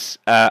McInnes.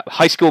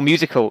 High School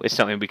Musical is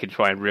something we could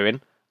try and ruin.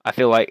 I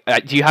feel like.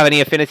 Do you have any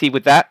affinity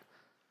with that?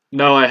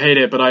 No, I hate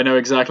it, but I know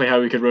exactly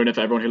how we could ruin it for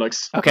everyone who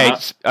likes.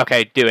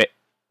 Okay, do it.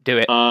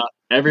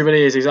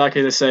 Everybody is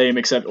exactly the same,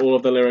 except all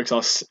of the lyrics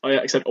are,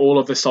 except all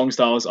of the song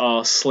styles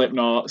are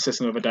Slipknot,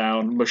 System of a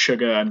Down,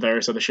 Meshuggah, and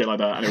various other shit like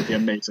that, and it would be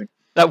amazing.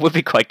 That would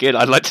be quite good.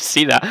 I'd like to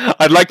see that.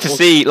 I'd like to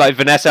see like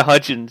Vanessa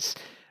Hudgens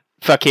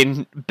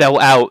fucking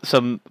belt out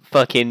some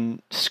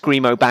fucking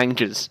screamo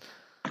bangers.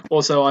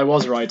 Also, I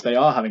was right. They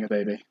are having a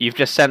baby. You've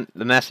just sent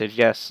the message.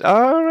 Yes.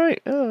 All right.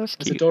 Oh, that's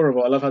cute. It's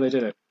adorable. I love how they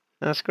did it.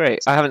 That's great.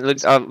 I haven't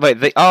looked. Wait,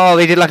 they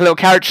did like a little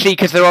character sheet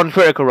because they're on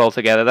Critical Role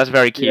together. That's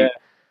very cute. Yeah.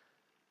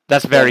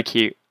 That's very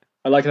cute.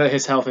 I like that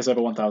his health is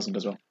over 1,000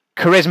 as well.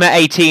 Charisma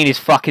 18 is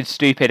fucking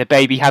stupid. A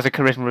baby has a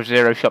charisma of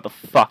 0. Shut the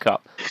fuck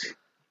up.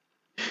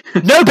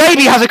 No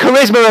baby has a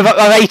charisma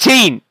of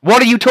 18.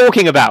 What are you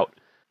talking about?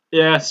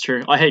 Yeah, it's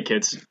true. I hate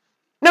kids.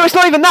 No, it's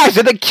not even that. It's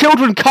that the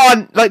children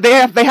can't like they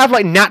have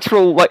like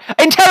natural like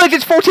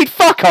intelligence 14.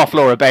 Fuck off,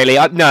 Laura Bailey.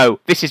 No,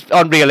 this is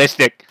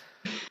unrealistic.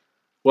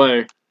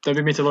 Whoa! Don't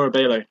be mean to Laura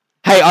Bailey.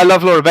 Hey, I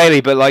love Laura Bailey,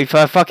 but like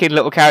her fucking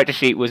little character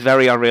sheet was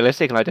very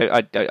unrealistic, and I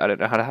don't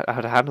know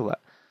how to handle that.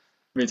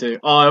 Me too.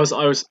 Oh, I was.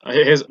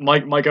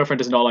 My girlfriend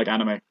does not like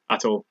anime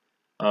at all.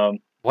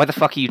 Why the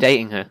fuck are you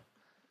dating her?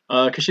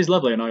 Because she's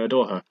lovely and I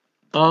adore her.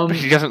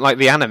 She doesn't like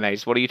the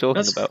animes. What are you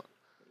talking about?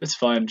 It's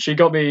fine. She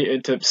got me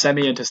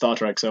into Star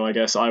Trek, so I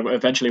guess I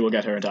eventually will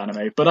get her into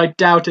anime. But I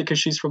doubt it because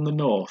she's from the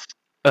north.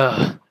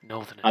 Ugh,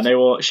 Northerners.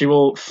 And she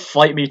will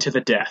fight me to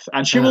the death,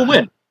 and she will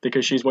win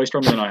because she's way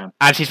stronger than I am.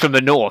 And she's from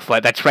the north,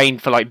 like they're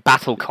trained for like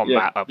battle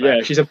combat up there.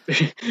 Yeah, she's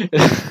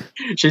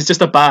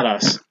just a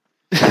badass.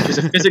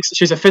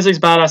 She's a physics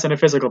badass and a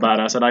physical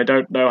badass, and I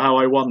don't know how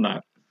I won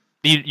that.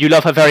 You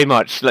love her very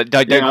much. Like,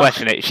 don't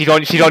question it. She's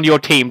on your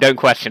team. Don't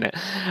question it.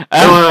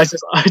 No,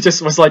 I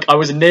just was like, I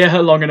was near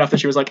her long enough that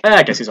she was like,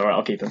 I guess he's alright.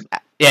 I'll keep him.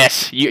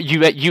 Yes,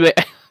 you.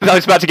 I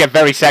was about to get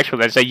very sexual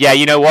then. So yeah,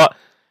 you know what?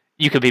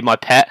 You could be my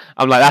pet.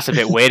 I'm like, that's a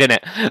bit weird, isn't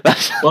it?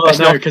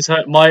 No, because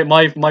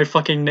my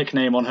fucking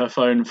nickname on her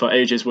phone for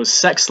ages was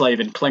sex slave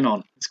in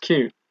Klingon. It's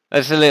cute.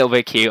 That's a little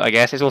bit cute, I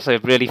guess. It's also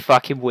really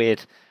fucking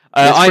weird.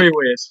 It's pretty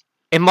weird.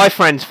 In my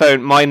friend's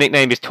phone, my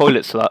nickname is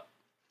Toilet Slut.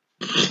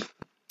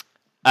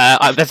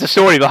 There's a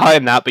story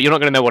behind that, but you're not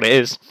going to know what it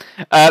is.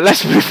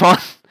 Let's move on.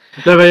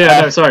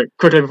 No, sorry.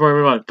 Quickly before we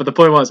move on. But the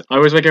point was, I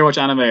was making her watch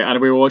anime, and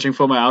we were watching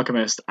Fullmetal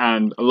Alchemist,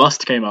 and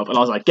Lust came up, and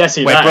I was like, guess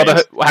who that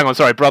Brotherhood. is? Hang on,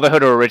 sorry,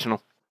 Brotherhood or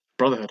original?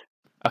 Brotherhood.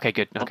 Okay,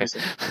 good. Okay.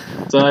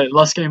 So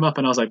Lust came up,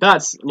 and I was like,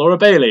 that's Laura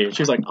Bailey.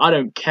 She was like, I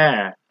don't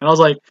care. And I was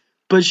like,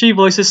 but she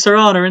voices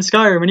Serana in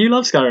Skyrim, and you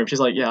love Skyrim. She's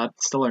like, yeah, I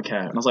still don't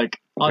care. And I was like,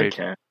 I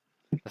care.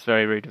 That's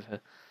very rude of her.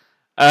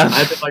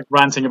 I've been like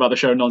ranting about the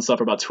show non-stop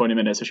for about 20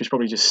 minutes, so she's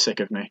probably just sick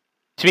of me.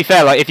 To be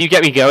fair, like if you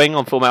get me going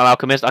on Fullmetal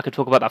Alchemist, I could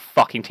talk about that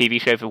fucking TV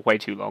show for way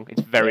too long.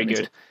 It's very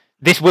good.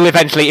 This will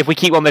eventually, if we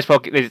keep on this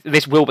podcast,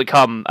 this will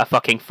become a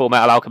fucking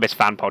Fullmetal Alchemist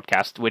fan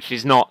podcast, which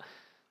is not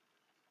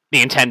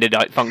the intended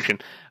function.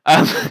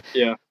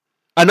 Yeah.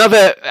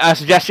 Another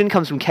suggestion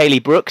comes from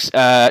Kaylee Brooks.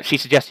 She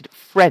suggested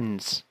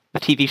Friends, the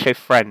TV show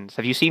Friends.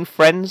 Have you seen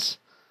Friends?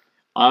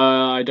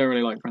 I don't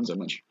really like Friends that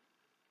much.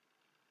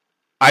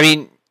 I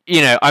mean,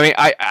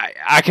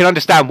 I can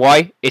understand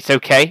why it's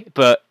okay,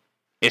 but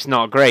it's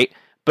not great.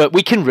 But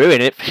we can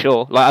ruin it for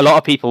sure. Like a lot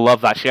of people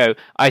love that show.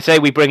 I say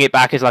we bring it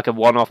back as like a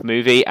one-off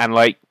movie and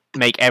like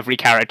make every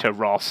character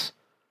Ross.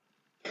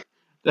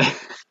 I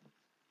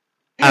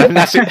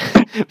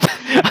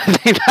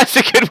think that's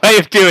a good way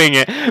of doing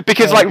it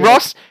because like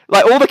Ross,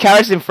 like all the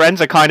characters in Friends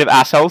are kind of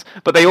assholes,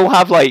 but they all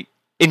have like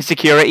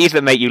insecurities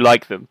that make you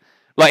like them.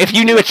 Like if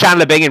you knew a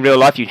Chandler Bing in real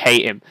life, you'd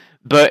hate him.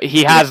 But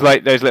he has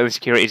like those little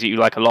insecurities that you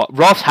like a lot.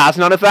 Ross has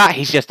none of that.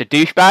 He's just a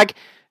douchebag.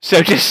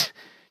 So just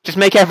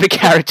make every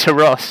character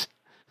Ross.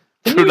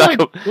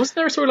 Wasn't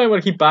there a storyline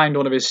where he banged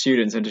one of his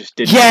students and just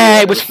didn't?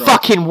 Yeah, it was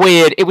fucking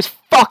weird. It was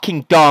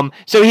fucking dumb.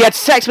 So he had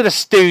sex with a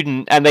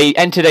student and they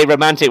entered a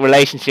romantic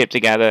relationship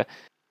together.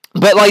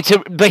 But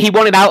he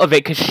wanted out of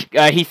it because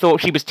he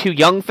thought she was too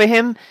young for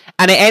him,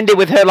 and it ended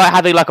with her like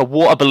having like a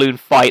water balloon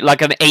fight,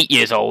 like an 8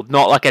 years old,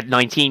 not like a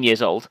 19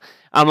 years old.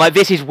 I'm like,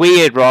 this is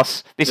weird,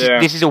 Ross. This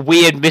is a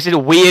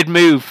weird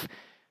move,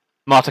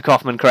 Marta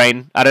Kaufman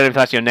Crane. I don't know if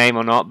that's your name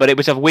or not, but it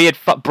was a weird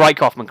Bright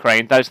Kaufman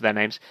Crane. Those are their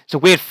names. It's a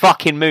weird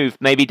fucking move.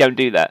 Maybe don't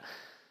do that.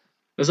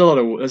 There's a lot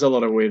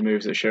of weird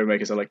moves that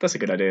showmakers are like, that's a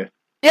good idea.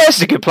 Yeah,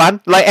 it's a good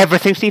plan. Like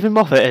everything Stephen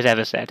Moffat has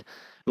ever said.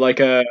 Like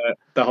the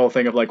whole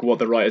thing of like what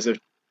the writers of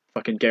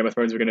fucking Game of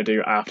Thrones were going to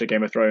do after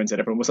Game of Thrones, and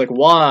everyone was like,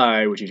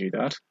 why would you do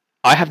that?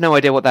 I have no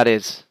idea what that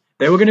is.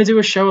 They were going to do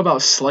a show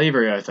about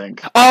slavery, I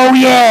think. Oh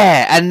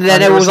yeah, and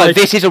then it was like,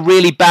 this is a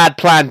really bad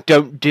plan.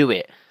 Don't do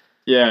it.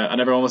 Yeah, and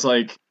everyone was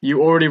like,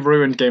 you already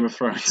ruined Game of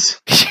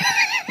Thrones.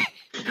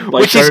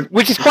 Which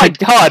is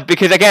quite hard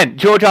because again,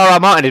 George R.R.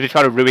 Martin has been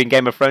trying to ruin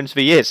Game of Thrones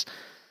for years.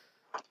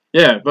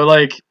 Yeah, but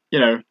like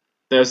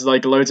there's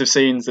like loads of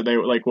scenes that they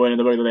like weren't in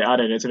the book that they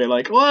added. It's a bit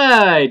like,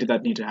 why did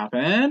that need to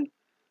happen?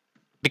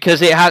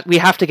 Because we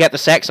have to get the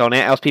sex on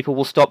it, else people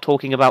will stop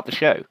talking about the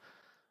show.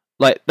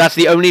 Like that's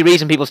the only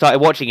reason people started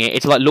watching it.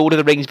 It's like Lord of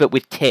the Rings, but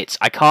with tits.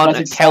 I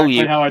can't tell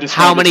you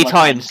how many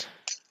times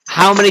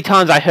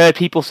I heard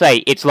people say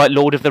it's like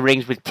Lord of the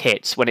Rings with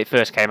tits when it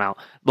first came out.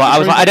 Like I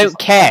was like, I don't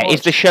care.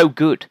 Is the show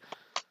good?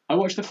 I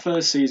watched the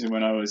first season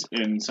when I was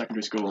in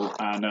secondary school,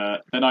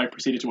 and then I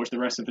proceeded to watch the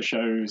rest of the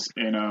shows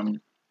in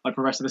like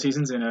the rest of the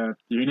seasons in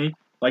uni,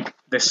 like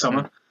this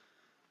summer.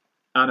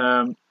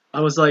 And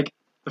I was like,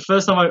 the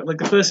first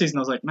season, I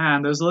was like,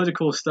 man, there was a load of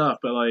cool stuff,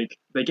 but like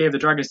they gave the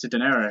dragons to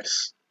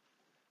Daenerys,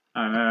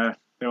 and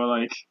they were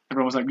like,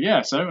 everyone was like,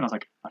 yeah, so, and I was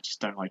like, I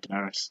just don't like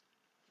Daenerys.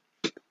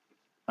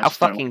 I How just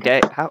don't fucking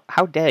like her.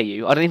 how dare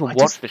you? I don't even I watch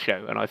just- the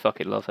show, and I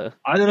fucking love her.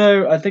 I don't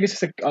know. I think it's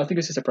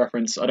just a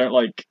preference. I don't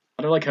like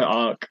her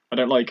arc. I've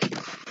got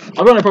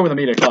no problem with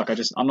Amelia Clark.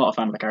 I'm not a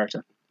fan of the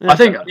character. Yeah, I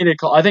think fair enough.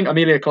 I think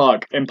Amelia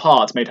Clark in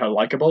part made her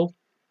likable.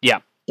 Yeah.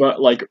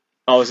 But like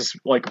I was just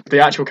like the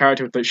actual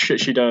character with the shit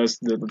she does,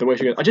 the way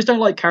she goes. I just don't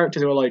like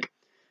characters who are like,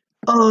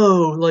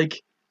 oh,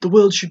 like the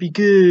world should be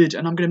good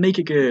and I'm gonna make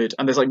it good,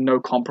 and there's like no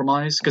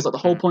compromise because like the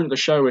whole point of the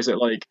show is that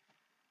like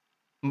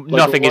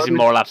Nothing is in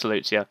what- moral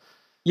absolutes. Yeah.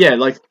 yeah,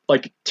 like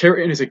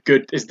Tyrion is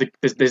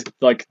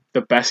like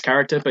the best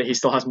character, but he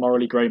still has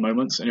morally grey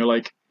moments, and you're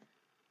like,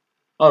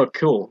 oh,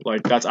 cool,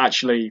 like that's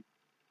actually,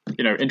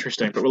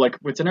 interesting. But we're like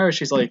with Daenerys,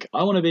 she's like,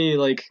 I want to be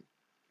like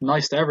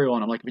nice to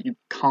everyone. I'm like, but you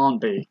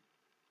can't be,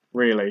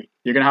 really.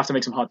 You're gonna have to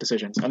make some hard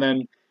decisions. And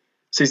then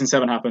season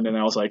 7 happened, and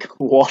I was like,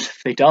 what have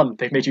they done?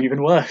 They've made you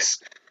even worse.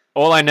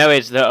 All I know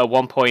is that at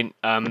one point,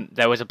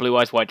 there was a blue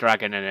eyes white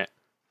dragon in it,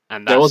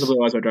 and There was a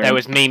Blue Eyes White Dragon. there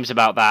was memes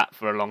about that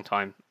for a long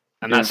time.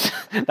 And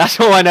Yeah. that's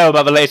all I know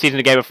about the latest season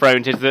of Game of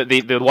Thrones is that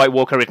the White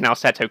Walker is now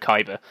Seto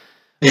Kaiba,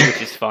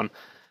 which is fun.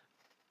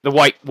 The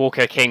White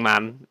Walker King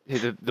man,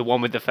 the one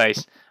with the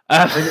face.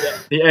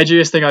 The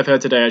edgiest thing I've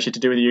heard today, actually, to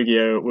do with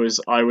Yu-Gi-Oh, was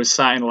I was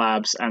sat in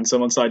labs and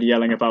someone started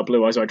yelling about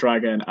Blue Eyes White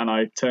Dragon, and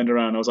I turned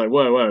around and I was like,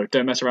 whoa,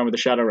 don't mess around with the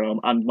Shadow Realm.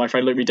 And my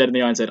friend looked me dead in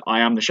the eye and said, I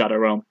am the Shadow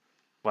Realm.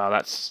 Wow,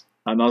 that's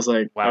And I was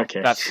like, wow.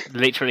 okay. That's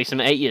literally some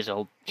 8 years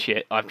old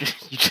shit.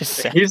 You just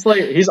said.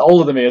 He's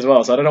older than me as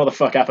well, so I don't know what the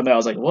fuck happened there. I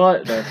was like,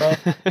 what the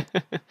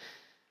fuck?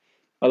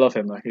 I love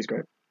him though. He's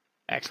great.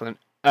 Excellent.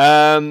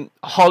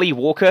 Holly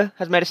Walker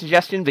has made a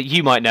suggestion that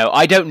you might know.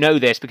 I don't know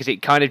this because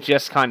it kind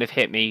of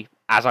hit me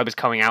as I was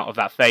coming out of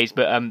that phase.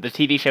 But the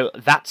TV show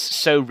That's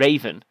So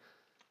Raven.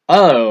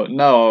 Oh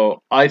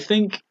no, I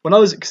think when I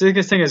was, because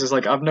the thing is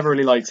like I've never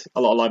really liked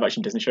a lot of live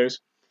action Disney shows.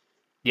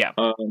 Yeah.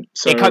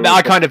 So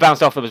I kind of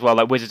bounced off them as well,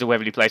 like Wizards of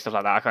Waverly Place, stuff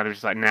like that. I kind of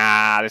just like,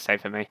 nah, this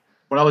ain't for me.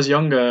 when I was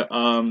younger,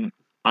 when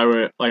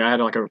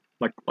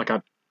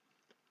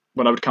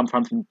I would come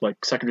from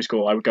like secondary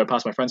school, I would go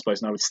past my friend's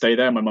place and I would stay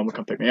there. And my mum would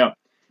come pick me up,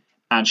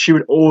 and she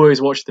would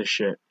always watch this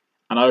shit,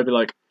 and I would be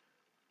like,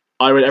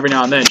 every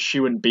now and then she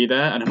wouldn't be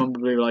there, and her mum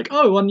would be like,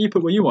 oh, why don't you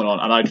put what you want on?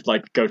 And I'd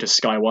like go to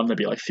Sky One, there'd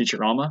be like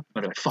Futurama, and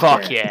I'd be like,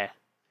 Fuck yeah.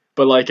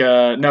 But like,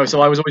 no,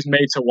 so I was always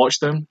made to watch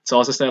them. So I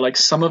was just there like,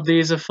 some of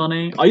these are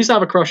funny. I used to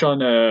have a crush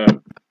on,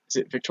 is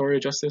it Victoria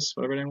Justice,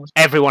 whatever her name was?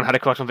 Everyone had a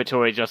crush on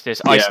Victoria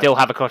Justice. I Yeah. still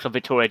have a crush on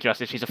Victoria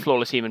Justice. She's a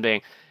flawless human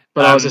being.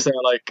 But I was just there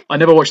like, I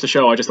never watched the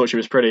show, I just thought she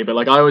was pretty. But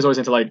like, I was always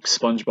into like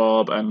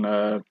SpongeBob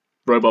and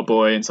Robot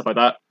Boy and stuff like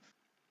that.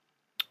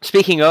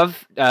 Speaking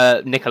of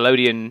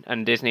Nickelodeon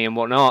and Disney and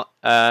whatnot,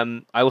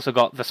 I also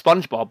got the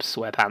SpongeBob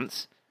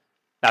SquarePants.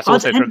 That's Oh,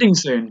 it's also from ending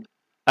soon.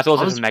 I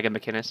was- Megan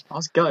McInnes. I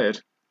was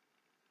gutted.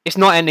 It's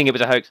not ending. It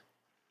was a hoax.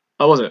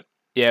 Oh, was it?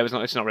 Yeah, it was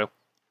not. It's not real.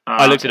 Ah,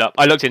 I looked it up.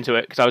 I looked into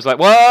it because I was like,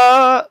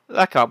 "What?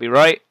 That can't be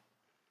right."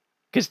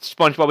 Because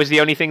SpongeBob is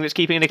the only thing that's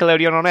keeping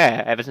Nickelodeon on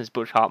air ever since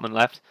Butch Hartman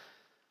left.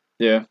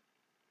 Yeah.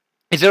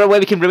 Is there a way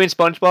we can ruin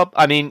SpongeBob?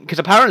 I mean, because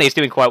apparently it's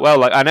doing quite well.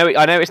 Like, I know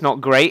it's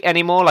not great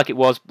anymore, like it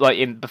was like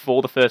in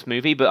before the first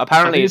movie, but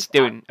apparently think it's it's-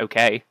 doing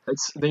okay.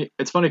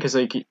 It's funny because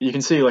like you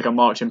can see like a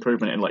marked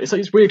improvement in like it's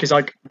weird because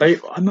like I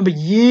remember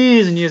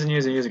years and years and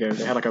years and years ago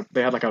they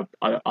had like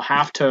a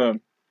half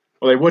term,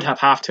 or they would have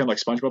half term like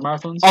SpongeBob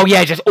marathons. Oh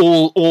yeah, just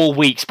all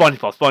week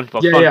SpongeBob.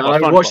 Yeah, SpongeBob, and I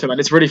would SpongeBob. watch them, and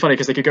it's really funny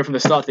because they could go from the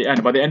start to the end.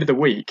 And by the end of the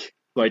week,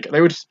 like they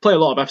would play a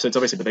lot of episodes,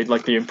 obviously, but they'd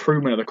like the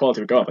improvement of the quality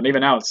would go up. And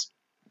even now, it's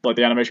like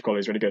the animation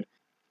quality is really good.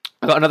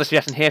 I got another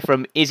suggestion here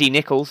from Izzy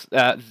Nichols.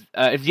 Are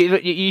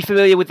you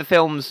familiar with the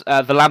films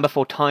The Land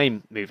Before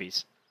Time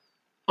movies?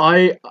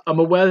 I am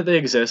aware that they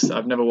exist.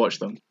 I've never watched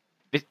them.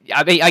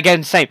 I mean,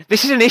 again, same.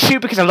 This is an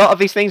issue because a lot of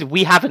these things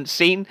we haven't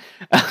seen,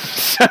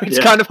 so it's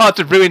Yeah. kind of hard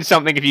to ruin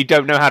something if you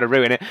don't know how to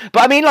ruin it.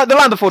 But I mean, like The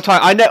Land Before Time,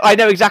 I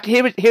know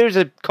exactly. Here's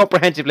a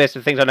comprehensive list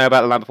of things I know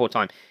about The Land Before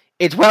Time.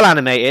 It's well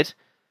animated.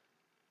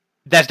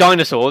 There's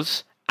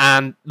dinosaurs,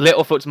 and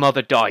Littlefoot's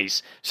mother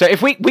dies. So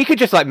if we could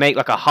just like make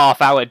like a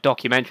half-hour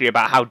documentary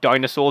about how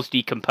dinosaurs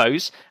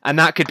decompose, and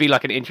that could be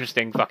like an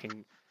interesting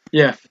fucking.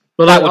 Yeah.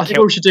 But That like, would I think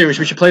kill. what we should do is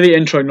we should play the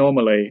intro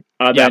normally,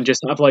 and Yeah. then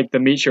just have like the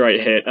meteorite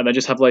hit, and then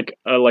just have like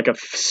a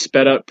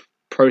sped up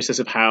process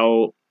of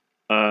how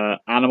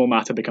animal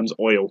matter becomes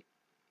oil.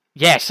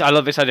 Yes, I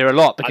love this idea a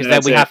lot because And then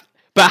that's we it. have,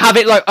 but have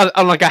it like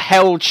on like a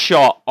held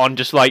shot on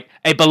just like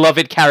a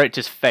beloved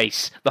character's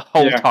face the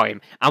whole Yeah.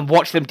 time, and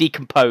watch them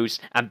decompose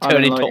and And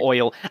turn then, into like-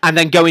 oil, and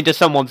then go into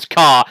someone's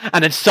car,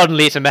 and then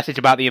suddenly it's a message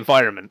about the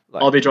environment.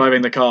 Like, I'll be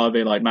driving the car and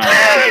be like, man,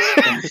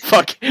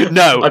 fuck,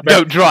 no, I bet-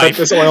 don't drive.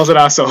 This oil's an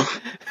asshole.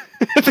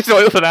 This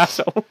oil's an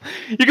asshole.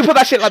 You can put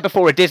that shit like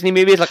before a Disney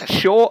movie as like a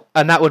short,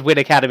 and that would win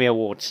Academy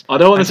Awards. I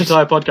don't want this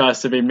entire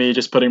podcast to be me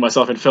just putting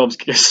myself in films,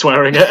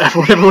 swearing at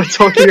whatever we're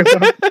talking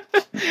about.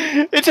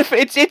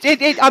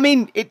 I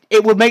mean,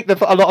 it would make a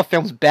lot of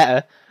films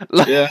better.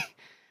 Like, Yeah.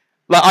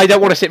 like I don't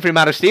want to sit through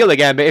Man of Steel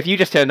again, but if you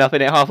just turned up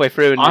in it halfway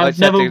through and I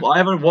said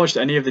haven't watched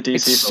any of the DC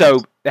it's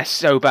films. they're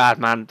so bad,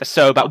 man. They're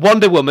so bad.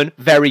 Wonder Woman,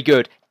 very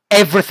good.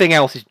 Everything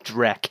else is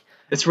dreck.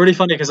 It's really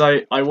funny because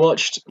I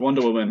watched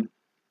Wonder Woman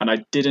and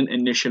I didn't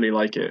initially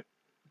like it.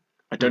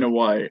 I don't know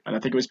why, and I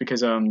think it was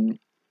because I don't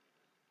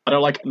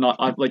like not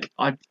I like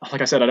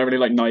I said I don't really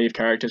like naive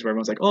characters where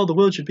everyone's like, oh, the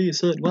world should be a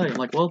certain way. I'm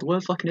like, well, the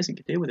world fucking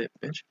isn't. Deal with it,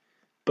 bitch.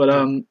 But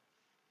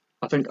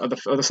I think at the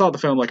start of the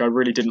film, like I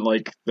really didn't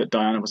like that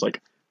Diana was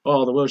like,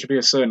 oh, the world should be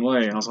a certain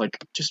way, and I was like,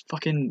 just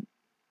fucking,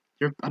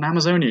 you're an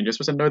Amazonian. You're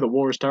supposed to know that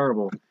war is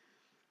terrible.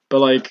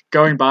 But like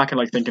going back and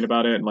like thinking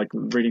about it and like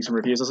reading some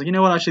reviews, I was like, you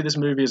know what? Actually, this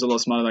movie is a lot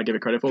smarter than I give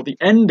it credit for. The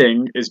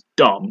ending is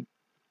dumb.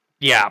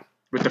 Yeah.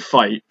 With the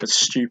fight, that's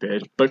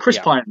stupid. But Chris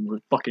Pine was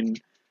fucking.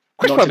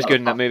 Chris Pine was good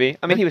in that movie.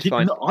 I mean, he was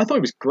fine. I thought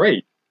he was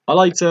great. I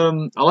liked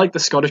the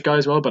Scottish guy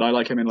as well, but I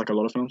like him in like a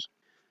lot of films.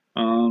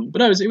 But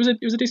no, it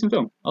was a decent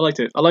film. I liked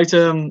it. I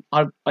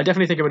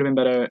definitely think it would have been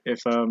better if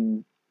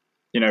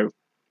you know,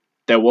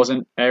 there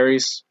wasn't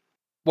Ares.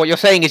 What you're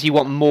saying is you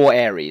want more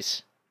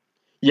Ares.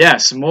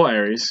 Yes, more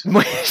Ares.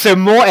 So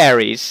more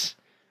Ares.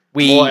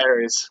 More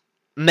Ares.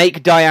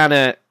 Make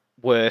Diana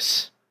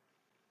worse.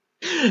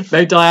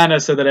 Make Diana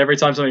so that every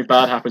time something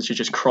bad happens, she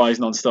just cries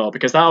non-stop,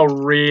 because that'll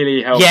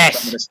really help.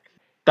 Yes.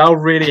 That'll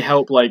really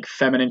help like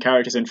feminine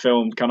characters in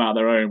film come out of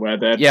their own, where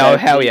their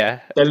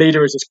their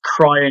leader is just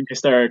crying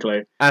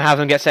hysterically, and have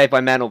them get saved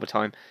by men all the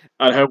time.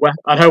 And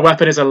her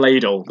weapon is a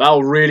ladle.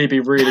 That'll really be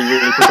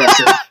really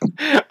progressive.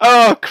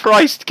 Oh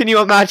Christ! Can you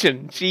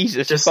imagine?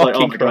 Jesus, just like,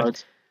 oh my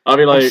God. I'll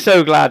be like, I'm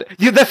so glad.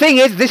 The thing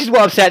is, this is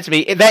what upsets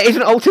me. There is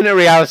an alternate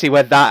reality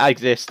where that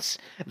exists.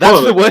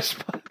 That's the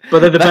worst part. But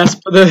then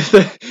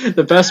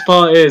the best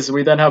part is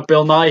we then have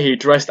Bill Nighy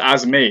dressed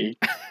as me.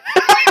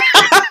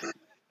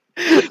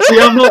 See,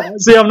 I'm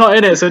not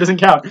in it, so it doesn't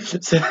count.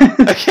 So,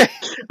 okay.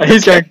 And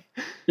he's going,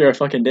 "You're a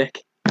fucking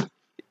dick."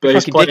 But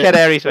fucking dickhead,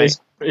 Ares, mate.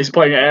 He's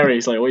pointing at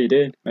Ares, like, "What are you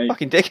doing, mate?"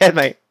 Fucking dickhead,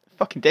 mate.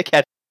 Fucking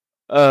dickhead.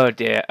 Oh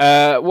dear.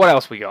 What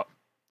else we got?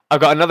 I've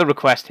got another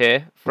request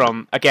here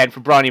from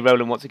Bryony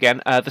Rowland once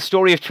again. The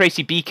story of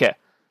Tracy Beaker.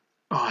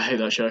 Oh, I hate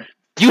that show.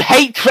 You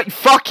hate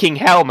fucking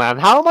hell, man.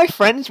 How am I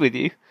friends with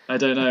you? I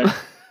don't know.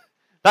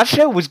 That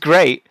show was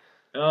great.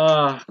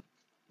 No.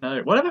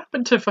 Whatever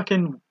happened to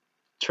fucking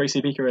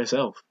Tracy Beaker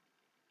herself?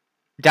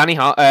 Danny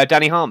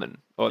Harmon,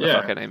 or the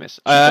fuck her name is.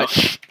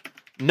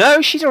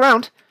 No, she's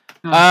around.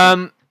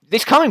 Oh.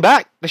 It's coming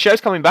back. The show's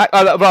coming back.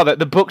 Rather,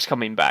 the book's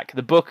coming back.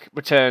 The book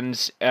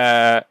returns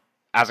as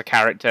a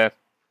character.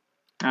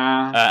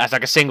 As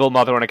like a single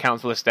mother on a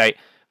council estate.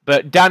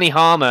 But Danny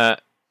Harmer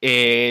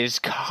is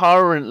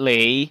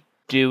currently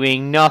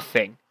doing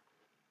nothing,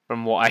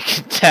 from what I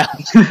can tell.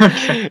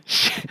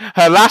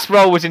 Her last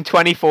role was in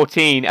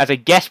 2014 as a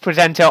guest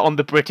presenter on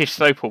the British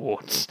Soap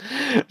Awards.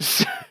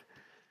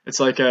 It's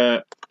like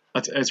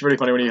it's really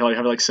funny when you like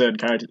have like certain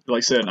characters,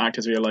 like certain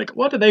actors where you're like,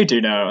 what do they do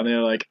now? And they're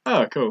like,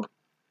 oh, cool.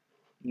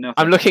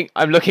 Nothing.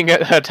 I'm looking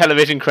at her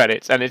television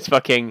credits, and it's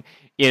fucking,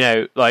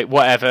 like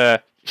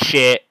whatever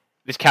shit.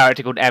 This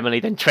character called Emily,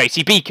 then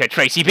Tracy Beaker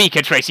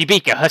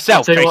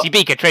herself, Tracy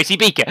Beaker.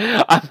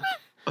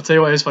 I'll tell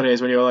you what is funny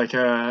is when you're like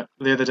the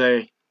other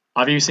day.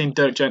 Have you seen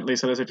Dirk Gently,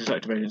 Solicitor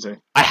Detective Agency?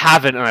 I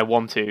haven't, and I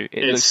want to.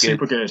 It's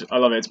super good. I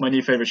love it. It's my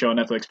new favourite show on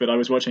Netflix. But I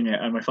was watching it,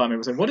 and my family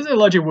was like, "What has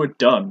Elijah Wood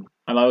done?"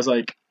 And I was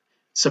like,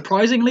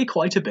 "Surprisingly,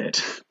 quite a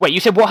bit." Wait, you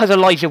said what has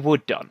Elijah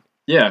Wood done?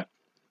 Yeah.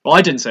 Well,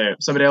 I didn't say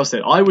it. Somebody else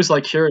did. I was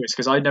like curious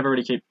because I never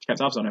really kept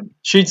tabs on him.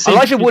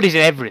 Elijah Wood is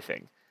in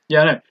everything.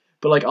 Yeah, I know.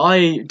 But like,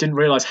 I didn't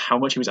realise how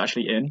much he was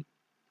actually in.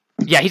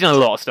 Yeah, he's done a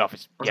lot of stuff.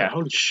 Like,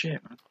 holy shit,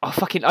 man. Oh,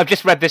 I've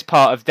just read this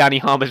part of Danny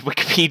Harmer's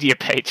Wikipedia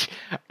page.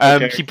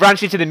 She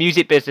branched into the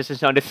music business and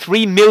signed a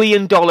 $3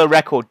 million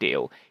record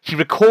deal. She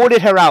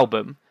recorded her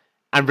album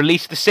and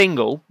released the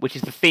single, which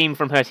is the theme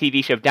from her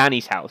TV show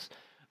Danny's House.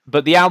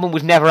 But the album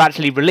was never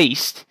actually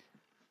released,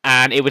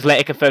 and it was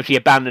later confirmed she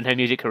abandoned her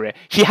music career.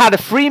 She had a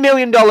 $3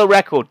 million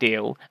record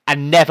deal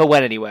and never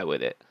went anywhere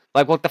with it.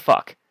 Like, what the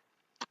fuck?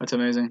 That's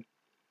amazing.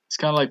 It's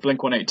kind of like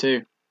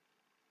Blink-182.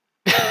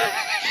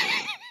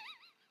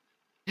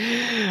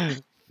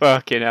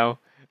 Fucking hell.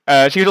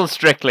 She was on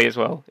Strictly as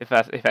well, if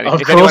anything.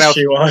 Of course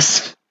she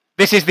was.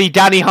 This is the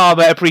Danny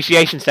Harmer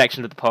appreciation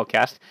section of the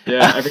podcast.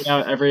 Yeah,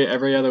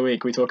 every other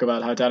week we talk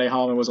about how Danny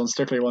Harmer was on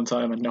Strictly one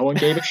time and no one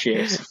gave a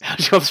shit.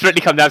 She was on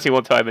Strictly Come Dancing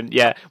one time, and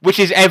which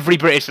is every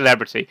British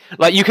celebrity.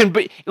 Like you can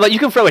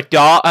throw a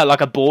dart at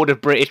like a board of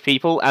British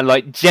people, and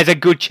like there's a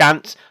good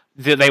chance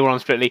that they were on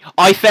Strictly.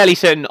 I'm fairly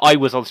certain I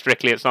was on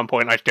Strictly at some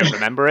point, and I just don't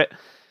remember it.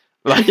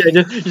 Like,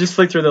 yeah, you just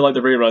flick through the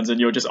reruns, and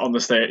you're just on the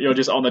stage. You're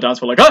just on the dance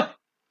floor, like, ah,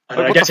 how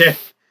did I get here?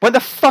 When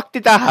the fuck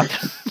did that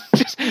happen?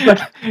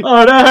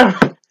 Oh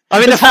no!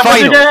 I'm in the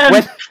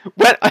finals.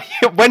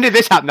 When did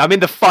this happen? I'm in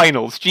the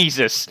finals.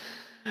 Jesus.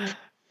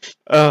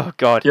 Oh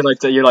god. You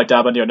like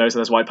dab under your nose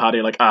with this white powder.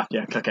 You're like,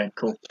 yeah, okay,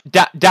 cool.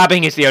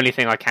 Dabbing is the only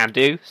thing I can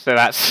do, so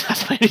that's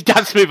the only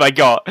dance move I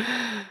got.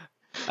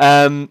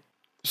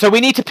 So we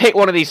need to pick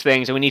one of these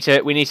things, and we need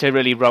to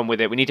really run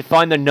with it. We need to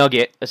find the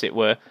nugget, as it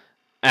were,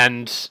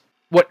 and.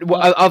 What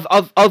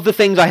of the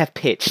things I have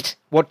pitched,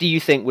 what do you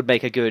think would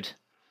make a good?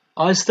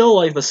 I still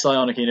like the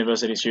Psionic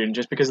University student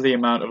just because of the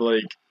amount of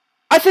like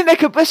I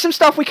think there's some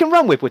stuff we can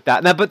run with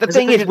that. Now, but the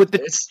thing is, with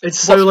the it's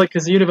so like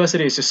because the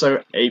university is just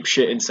so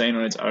apeshit insane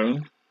on its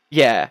own.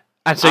 yeah,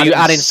 and so you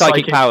add in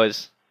psychic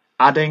powers.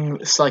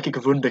 Adding psychic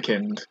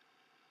wunderkind.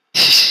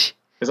 Is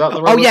that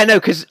the right? Oh yeah, no,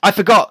 because I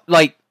forgot.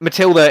 Like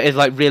Matilda is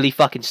like really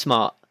fucking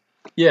smart.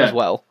 Yeah. As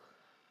well.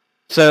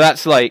 So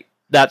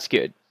that's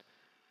good.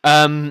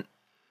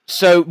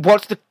 So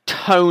what's the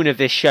tone of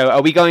this show?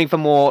 Are we going for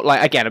more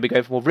are we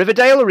going for more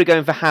Riverdale or are we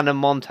going for Hannah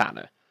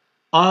Montana?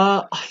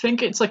 I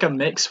think it's like a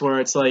mix where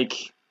it's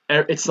like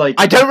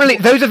I don't really.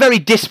 Those are very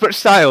disparate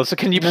styles. So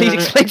can you please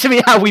explain to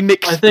me how we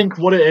mix? I think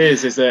what it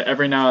is that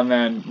every now and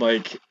then,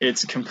 like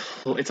it's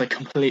like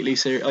completely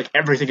serious. Like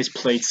everything is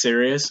played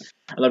serious,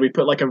 and like we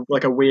put like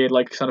a weird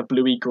like kind of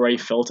bluey grey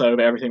filter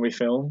over everything we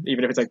film,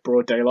 even if it's like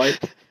broad daylight.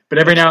 But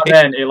every now and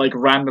then, it like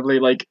randomly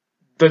like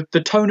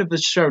the tone of the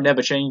show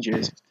never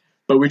changes,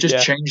 but we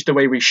just change the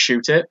way we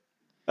shoot it.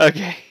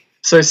 Okay.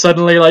 So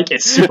suddenly, like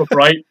it's super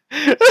bright,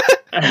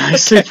 and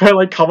super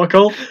like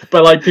comical,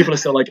 but like people are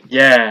still like,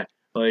 yeah.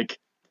 Like,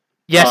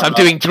 yes, I'm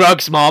doing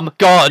drugs, Mom.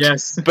 God,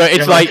 yes, but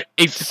it's like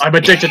it's. I'm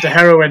addicted to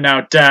heroin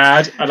now,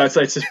 Dad, and it's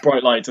just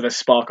bright lights and there's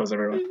sparkles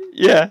everywhere.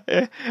 Yeah.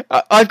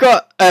 I've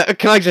got.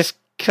 Can I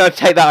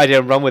take that idea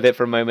and run with it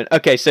for a moment?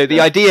 Okay, so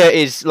the idea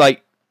is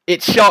like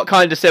it's shot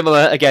kind of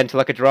similar again to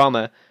like a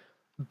drama,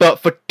 but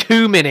for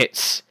 2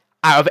 minutes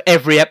out of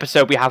every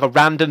episode we have a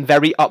random,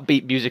 very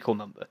upbeat musical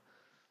number.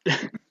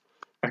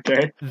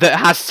 Okay. That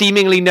has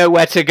seemingly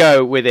nowhere to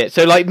go with it.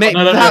 So like, no,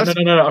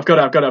 I've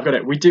got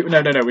it. We do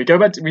no. We go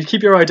back. We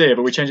keep your idea,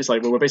 but we change it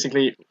slightly. We're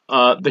basically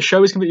the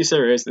show is completely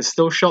serious. It's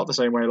still shot the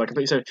same way, like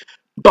completely serious.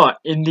 But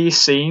in these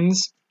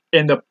scenes,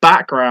 in the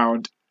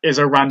background is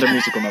a random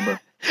musical number.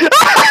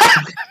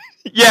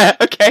 Yeah.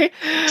 Okay.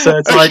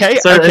 So it's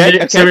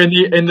so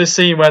in the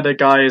scene where the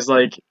guy is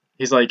like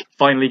he's like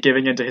finally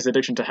giving into his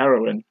addiction to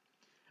heroin.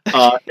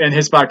 In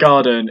his back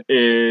garden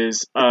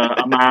is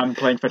a man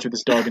playing fetch with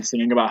his dog and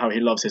singing about how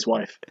he loves his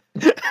wife.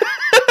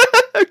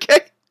 Okay.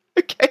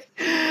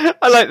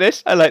 I like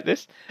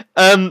this.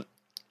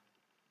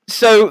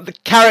 So the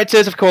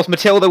characters, of course,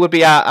 Matilda would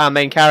be our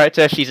main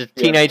character. She's a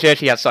teenager. Yeah.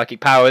 She has psychic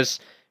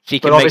powers. She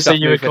can make stuff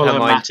move with her mind. But obviously you would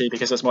call her Matty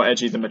because that's more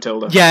edgy than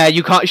Matilda. Yeah,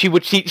 you can't.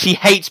 She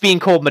hates being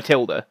called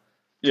Matilda.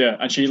 Yeah,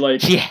 and she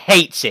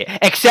hates it,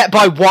 except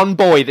by one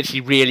boy that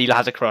she really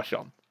has a crush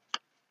on.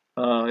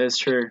 It's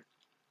true.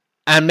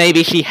 And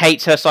maybe she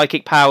hates her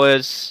psychic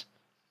powers.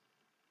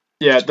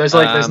 Yeah, there's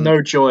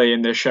no joy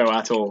in this show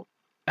at all.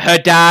 Her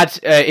dad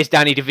is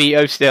Danny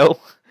DeVito still.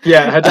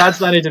 Yeah, her dad's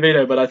Danny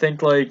DeVito, but I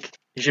think like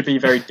he should be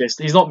very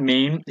distant. He's not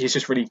mean. He's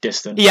just really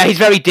distant. Yeah, he's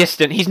very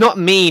distant. He's not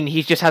mean.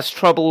 He just has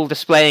trouble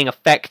displaying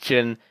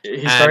affection.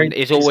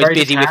 He's always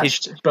busy with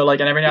his. But like,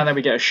 and every now and then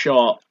we get a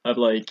shot of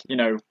like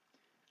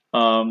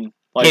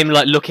him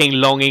like looking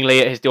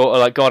longingly at his daughter,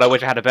 like God, I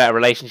wish I had a better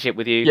relationship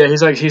with you. Yeah,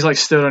 he's like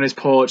stood on his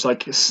porch,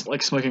 like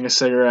smoking a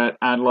cigarette,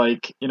 and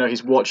like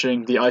he's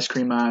watching the ice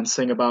cream man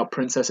sing about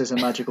princesses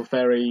and magical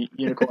fairy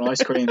unicorn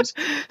ice creams,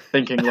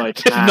 thinking like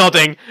just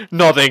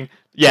nodding.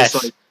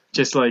 Yes,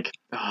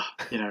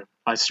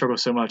 I struggle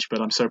so much,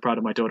 but I'm so proud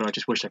of my daughter. I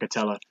just wish I could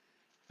tell her.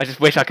 I just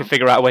wish I could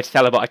figure out a way to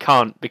tell her, but I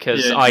can't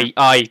because Danny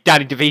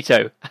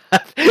DeVito,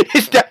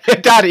 his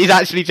dad is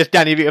actually just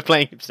Danny DeVito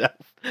playing himself.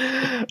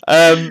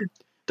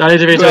 Danny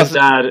DeVito's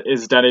dad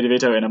is Danny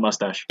DeVito in a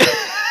mustache.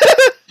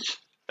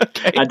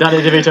 Okay. And Danny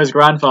DeVito's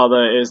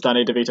grandfather is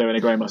Danny DeVito in a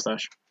grey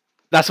mustache.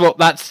 That's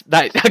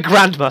a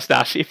grand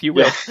mustache, if you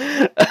will.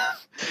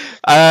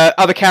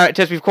 Other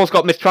characters, we've of course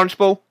got Miss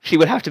Trunchbull. She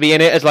would have to be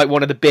in it as like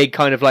one of the big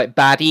kind of like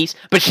baddies,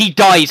 but she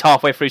dies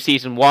halfway through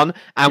season 1,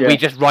 and we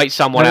just write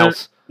someone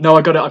else. No,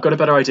 I've got a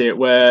better idea.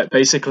 Where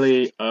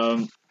basically,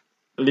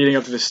 leading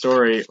up to this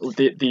story,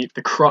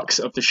 the crux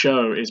of the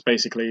show is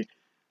basically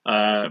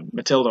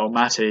Matilda or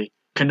Matty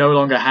can no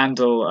longer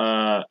handle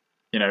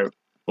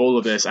all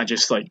of this and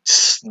just like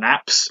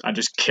snaps and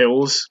just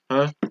kills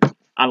her,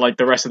 and like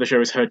the rest of the show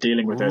is her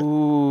dealing with it.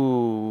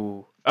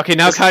 Ooh. Okay,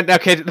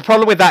 the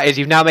problem with that is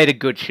you've now made a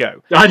good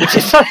show,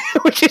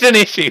 which is an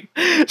issue.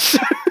 So,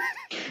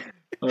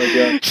 oh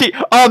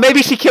god.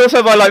 Maybe she kills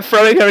her by like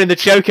throwing her in the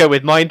choker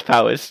with mind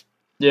powers.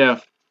 Yeah.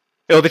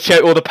 Or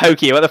the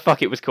pokey, what the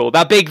fuck it was called.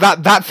 That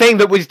thing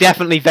that was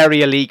definitely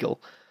very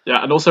illegal.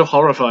 Yeah, and also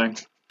horrifying.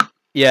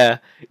 Yeah.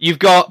 You've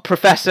got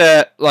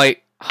Professor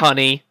like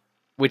Honey,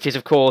 which is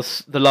of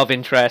course the love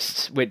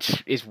interest,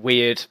 which is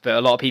weird, but a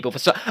lot of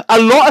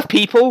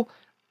people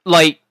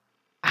like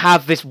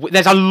have this.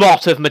 There's a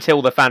lot of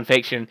Matilda fan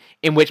fiction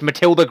in which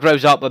Matilda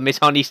grows up but Miss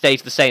Honey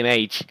stays the same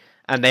age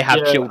and they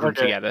have children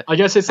together. I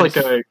guess it's like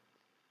I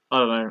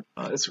don't know.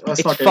 It's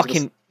not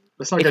fucking.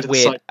 Let's not go to the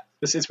site.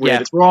 This is weird. Yeah.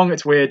 It's wrong.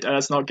 It's weird.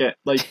 Let's not get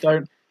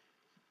don't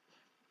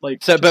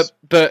like. So, just...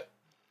 but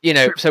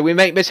so we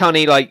make Miss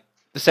Honey like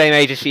the same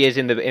age as she is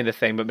in the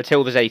thing, but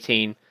Matilda's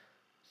 18,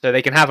 so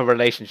they can have a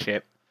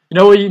relationship. You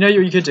know what you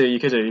could do? You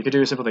could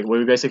do a simple thing where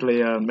we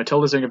basically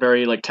Matilda's doing a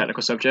very like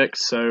technical subject,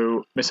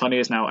 so Miss Honey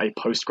is now a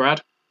postgrad.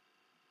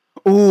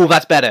 Ooh,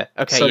 that's better.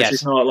 Okay, so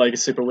she's not like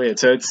super weird.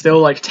 So it's still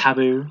like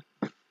taboo.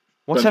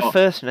 What's her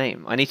first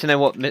name? I need to know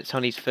what Miss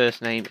Honey's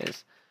first name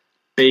is.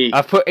 B.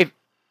 I've put it.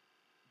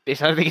 I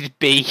don't think it's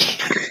B.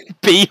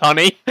 B,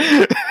 honey.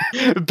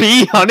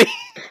 B, honey.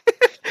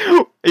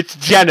 It's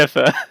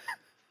Jennifer.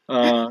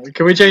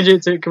 Can we change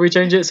it? Can we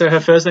change it so her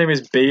first name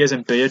is B as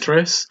in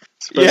Beatrice?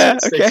 But Yeah,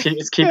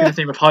 it's keeping the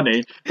theme of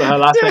honey, but her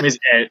last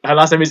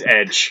name is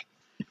Edge.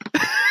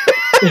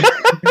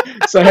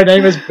 So her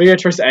name is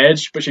Beatrice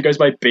Edge, but she goes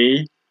by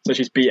B, so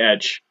she's B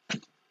Edge.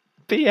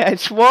 B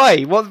Edge.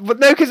 Why? What?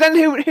 No, because then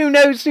who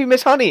knows who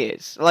Miss Honey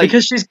is? Like,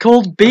 Because she's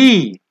called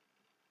B.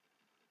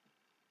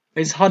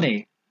 It's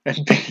honey.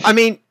 I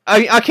mean,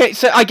 okay.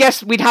 So I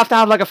guess we'd have to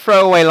have like a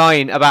throwaway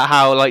line about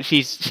how like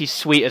she's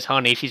sweet as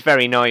honey. She's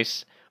very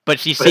nice, but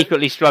she's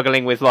secretly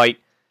struggling with like,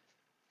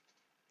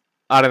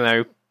 I don't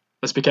know.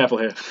 Let's be careful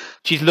here.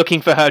 She's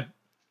looking for her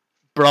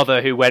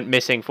brother who went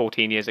missing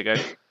 14 years ago,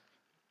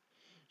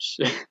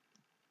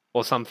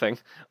 or something.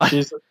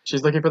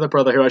 She's looking for the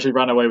brother who actually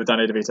ran away with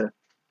Danny DeVito.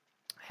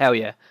 Hell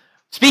yeah.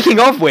 Speaking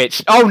of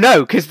which, oh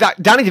no, because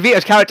Danny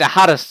DeVito's character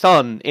had a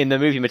son in the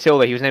movie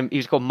Matilda. He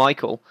was called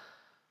Michael.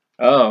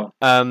 Oh.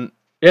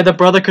 Yeah, the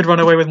brother could run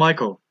away with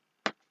Michael.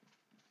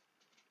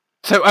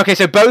 So that's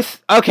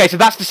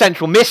the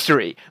central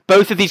mystery.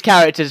 Both of these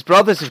characters'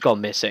 brothers have gone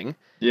missing.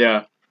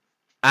 Yeah.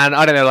 And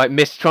I don't know, like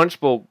Miss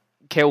Trunchbull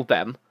killed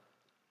them.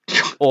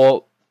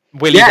 Or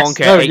Willy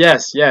Wonka.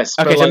 Yes.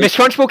 Okay, so Miss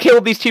Trunchbull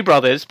killed these two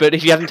brothers, but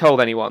she hasn't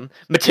told anyone.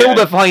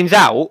 Matilda finds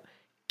out,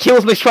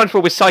 kills Miss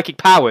Trunchbull with psychic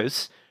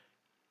powers,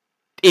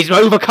 is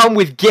overcome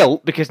with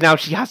guilt because now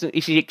she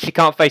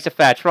can't face a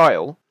fair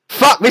trial.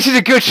 Fuck, this is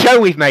a good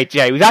show we've made,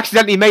 Jay. We've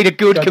accidentally made a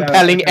good,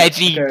 compelling,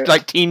 edgy,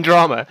 like, teen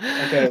drama.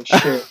 Okay,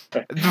 shit.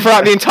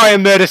 Throughout the entire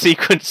murder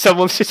sequence,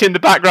 someone's sitting in the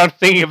background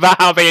thinking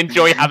about how they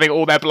enjoy having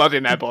all their blood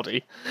in their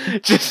body.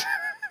 Just...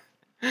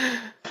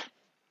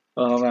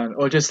 Oh, man.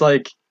 Or just,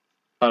 like,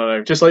 I don't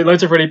know, just, like,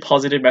 loads of really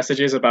positive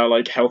messages about,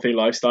 like, healthy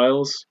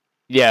lifestyles.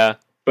 Yeah.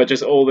 But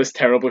just all this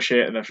terrible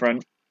shit in the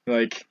front.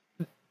 Like...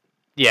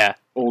 Yeah.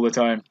 All the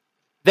time.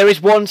 There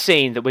is one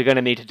scene that we're going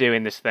to need to do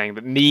in this thing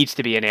that needs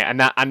to be in it,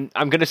 and I'm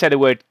going to say the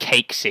word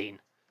cake scene.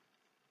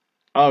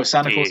 Oh,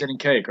 Santa Claus eating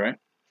cake, right?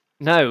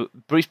 No,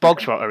 Bruce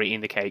Bogtrotter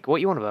eating the cake. What are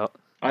you on about?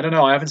 I don't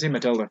know. I haven't seen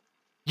Matilda.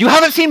 You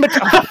haven't seen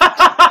Matilda?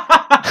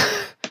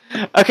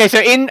 Okay, so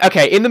in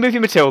the movie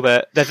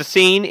Matilda, there's a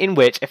scene in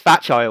which a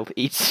fat child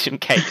eats some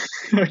cake.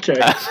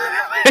 Okay.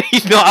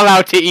 He's not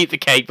allowed to eat the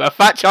cake, but a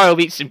fat child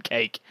eats some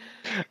cake.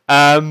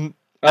 And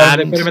they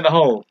put him in the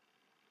hole.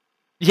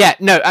 Yeah,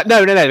 no,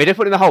 they don't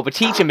put it in the hole. The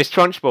teacher, Miss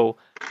Trunchbull,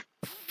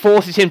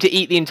 forces him to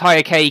eat the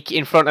entire cake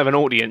in front of an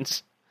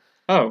audience.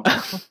 Oh.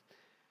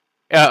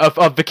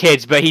 Of the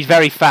kids, but he's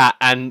very fat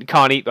and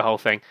can't eat the whole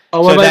thing.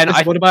 Oh, what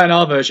about in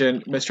our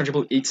version, Miss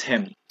Trunchbull eats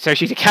him? So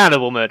she's a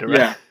cannibal murderer.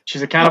 Yeah,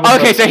 she's a cannibal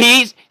murderer. Okay, so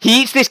he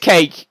eats this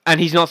cake, and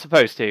he's not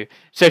supposed to.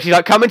 So she's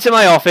like, come into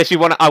my office, I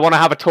want to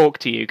have a talk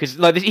to you. Because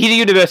like, he's a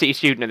university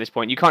student at this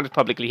point. You can't just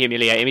publicly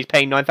humiliate him. He's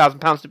paying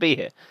 £9,000 to be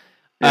here.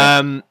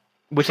 Yeah.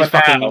 Which is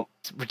fucking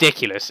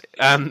ridiculous.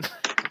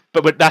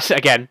 But that's a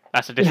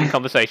different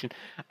conversation.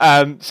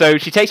 So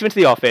she takes him into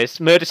the office,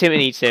 murders him and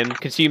eats him,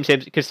 consumes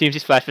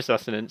his flesh for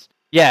sustenance.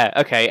 Yeah,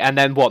 okay, and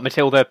then what?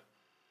 Matilda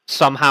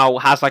somehow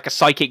has like a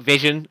psychic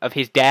vision of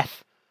his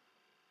death.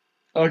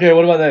 Okay,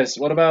 what about this?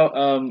 What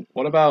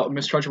about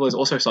Miss Trunchbull is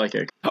also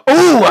psychic?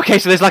 Oh, okay,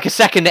 so there's like a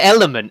second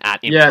element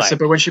in play. So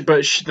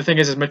the thing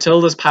is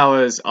Matilda's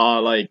powers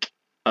are like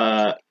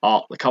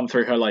come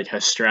through her like her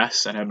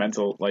stress and her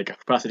mental like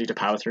capacity to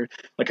power through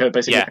like her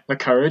basically her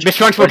courage. Miss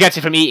Trunchbull gets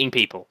it from eating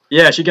people.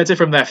 Yeah, she gets it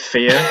from their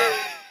fear.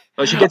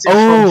 Like she gets it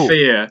from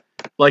fear.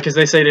 Like as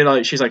they say,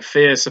 like she's like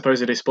fear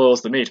supposedly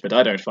spoils the meat, but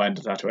I don't find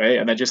it that way.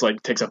 And then just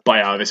like takes a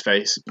bite out of his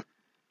face.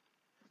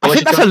 I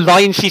think that's a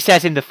line she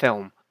says in the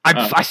film.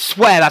 I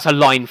swear that's a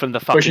line from the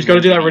fucking. But she's got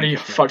to do that really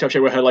fucked up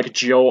shit where her like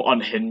jaw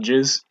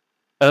unhinges.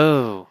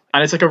 Oh.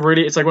 And it's like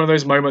one of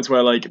those moments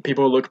where like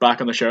people look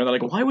back on the show and they're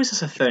like, why was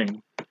this a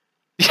thing?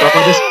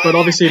 But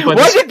obviously,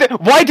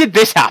 why did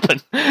this happen?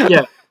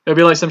 Yeah, it'll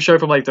be like some show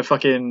from like the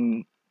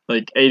fucking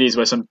like 80s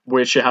where some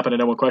weird shit happened and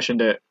no one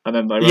questioned it, and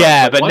then like,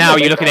 but now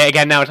you look at it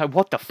again now, it's like,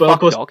 what the fuck, of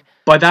course, dog?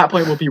 By that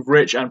point, we'll be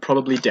rich and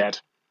probably dead.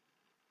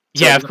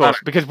 So yeah, of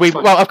course, because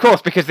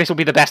this will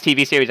be the best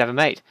TV series ever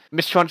made.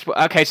 Miss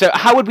Trunchbull. Okay, so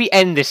how would we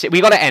end this?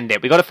 We got to end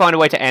it. We got to find a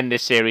way to end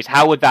this series.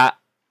 How would that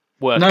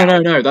work?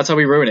 No. That's how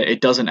we ruin it.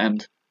 It doesn't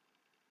end.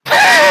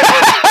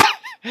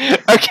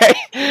 Okay.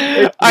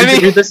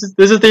 This is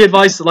the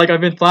advice. Like I've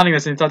been planning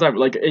this the entire time.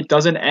 Like it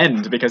doesn't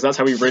end because that's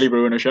how we really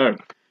ruin a show.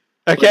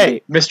 Okay.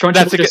 Like, Miss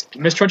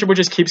Trunchbull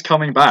just keeps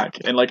coming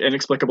back in like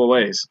inexplicable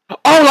ways.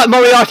 Oh, like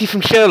Moriarty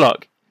from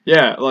Sherlock.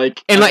 Yeah,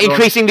 like in like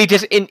increasingly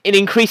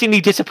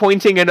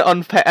disappointing and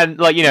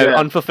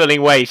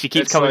unfulfilling ways. She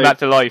keeps coming back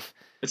to life.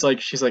 It's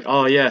like she's like,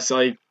 oh yes,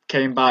 I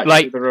came back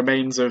like to the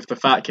remains of the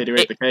fat kid who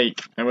ate the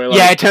cake, and we're like,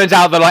 yeah, it turns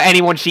out that like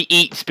anyone she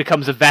eats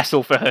becomes a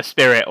vessel for her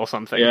spirit or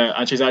something. Yeah,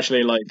 and she's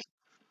actually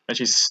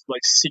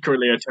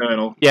secretly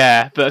eternal.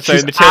 Yeah, but so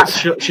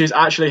she's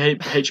actually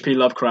H.P.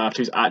 Lovecraft,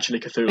 who's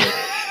actually Cthulhu.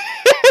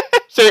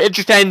 So it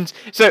just ends.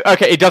 So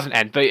okay, it doesn't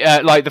end,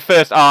 but like the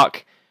first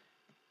arc.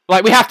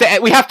 Like we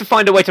have to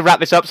find a way to wrap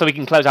this up so we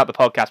can close out the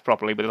podcast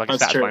properly with like a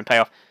That's satisfying true.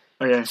 payoff.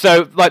 Okay.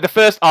 So like the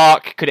first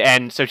arc could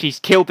end. So she's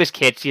killed this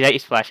kid. She's ate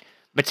his flesh.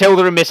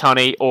 Matilda and Miss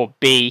Honey, or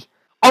B.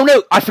 Oh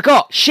no, I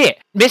forgot. Shit.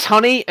 Miss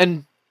Honey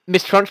and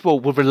Miss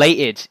Trunchbull were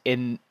related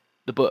in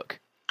the book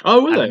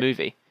Oh, were and they? the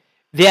movie.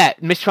 Yeah,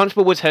 Miss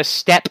Trunchbull was her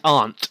step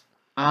aunt.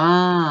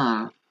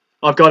 Ah.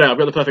 I've got it. I've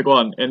got the perfect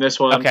one. In this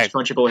one, Okay.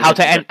 Trunchbull is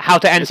How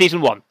to end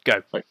season 1?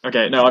 Go.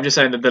 Okay, no, I'm just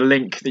saying that the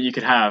link that you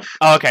could have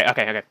Oh, okay.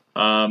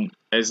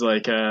 is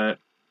like okay.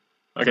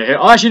 Here,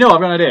 oh, actually, no, I've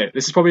got an idea.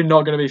 This is probably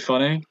not going to be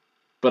funny,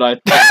 but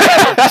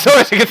That's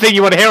always a good thing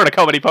you want to hear on a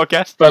comedy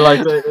podcast. but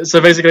like, so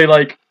basically,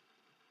 like,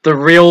 the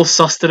real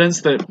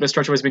sustenance that Miss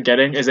Trunchbull has been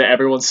getting is that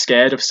everyone's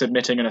scared of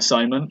submitting an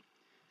assignment,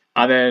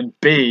 and then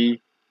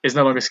B is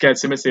no longer scared,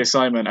 submits the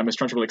assignment, and Miss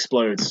Trunchbull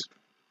explodes.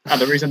 And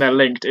the reason they're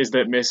linked is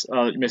that Miss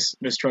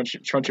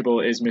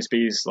Trunchbull is Miss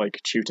B's like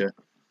tutor.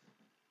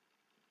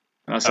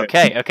 That's it.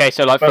 Okay.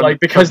 So like, But from, like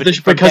because from the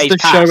days show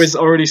past. is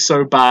already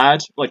so bad,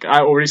 like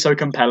already so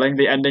compelling,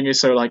 the ending is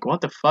so like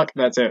what the fuck?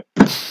 That's it.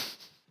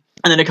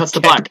 And then it cuts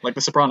to black, like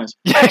The Sopranos.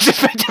 Yeah, it's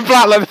just to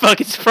black like the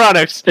fucking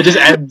Sopranos. It just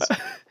ends.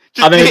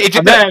 Just, And then- it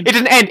and then-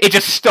 doesn't end. It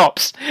just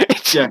stops.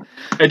 Yeah,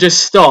 it just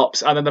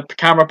stops, and then the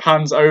camera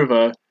pans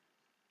over,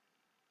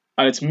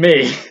 and it's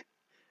me,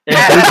 in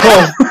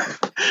RuPaul,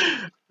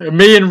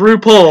 me and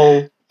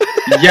RuPaul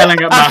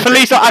yelling at as Matt.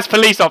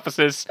 police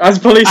officers. As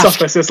police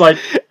officers, like,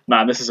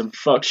 man, this is some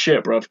fucked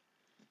shit, bruv.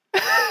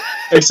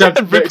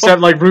 Except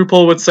like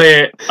RuPaul would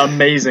say it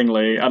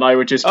amazingly, and I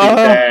would just be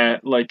there,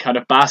 like, kind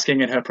of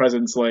basking in her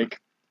presence, like,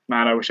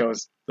 man, I wish I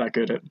was that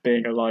good at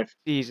being alive.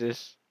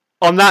 Jesus.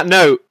 On that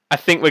note, I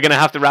think we're going to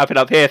have to wrap it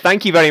up here.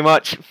 Thank you very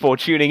much for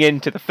tuning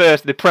in to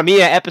the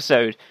premiere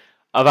episode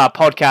of our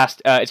podcast.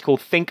 It's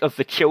called Think of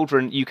the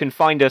Children. You can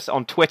find us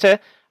on Twitter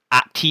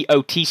at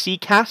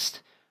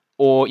TOTCcast,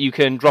 or you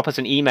can drop us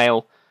an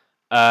email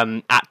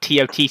at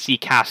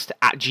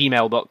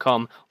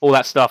totccast@gmail.com. All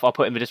that stuff I'll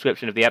put in the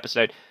description of the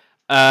episode.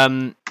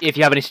 If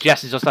you have any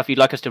suggestions or stuff you'd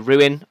like us to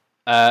ruin,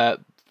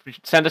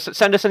 send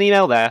us an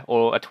email there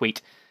or a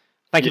tweet.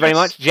 Thank you very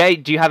much. Jay,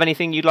 do you have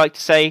anything you'd like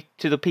to say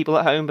to the people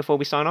at home before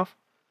we sign off?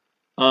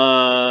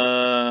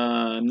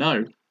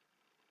 No.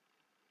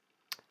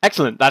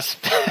 Excellent. That's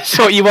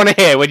what you want to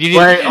hear when you.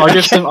 Wait,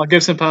 I'll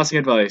give some passing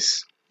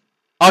advice.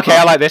 Okay,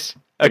 I like this.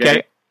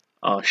 Okay.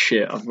 Oh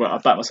shit! I've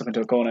backed myself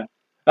into a corner.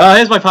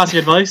 Here's my passing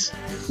advice.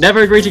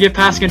 Never agree to give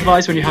passing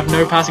advice when you have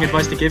no passing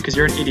advice to give because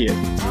you're an idiot.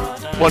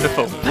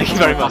 Wonderful. Thank you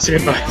very much. Passing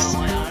advice.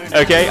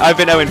 Okay, I've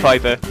been Owen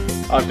Piper,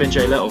 I've been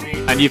Jay Little.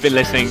 and you've been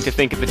listening to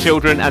Think of the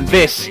Children, and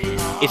this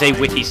is a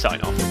witty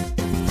sign-off.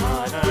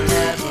 I don't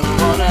ever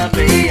wanna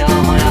be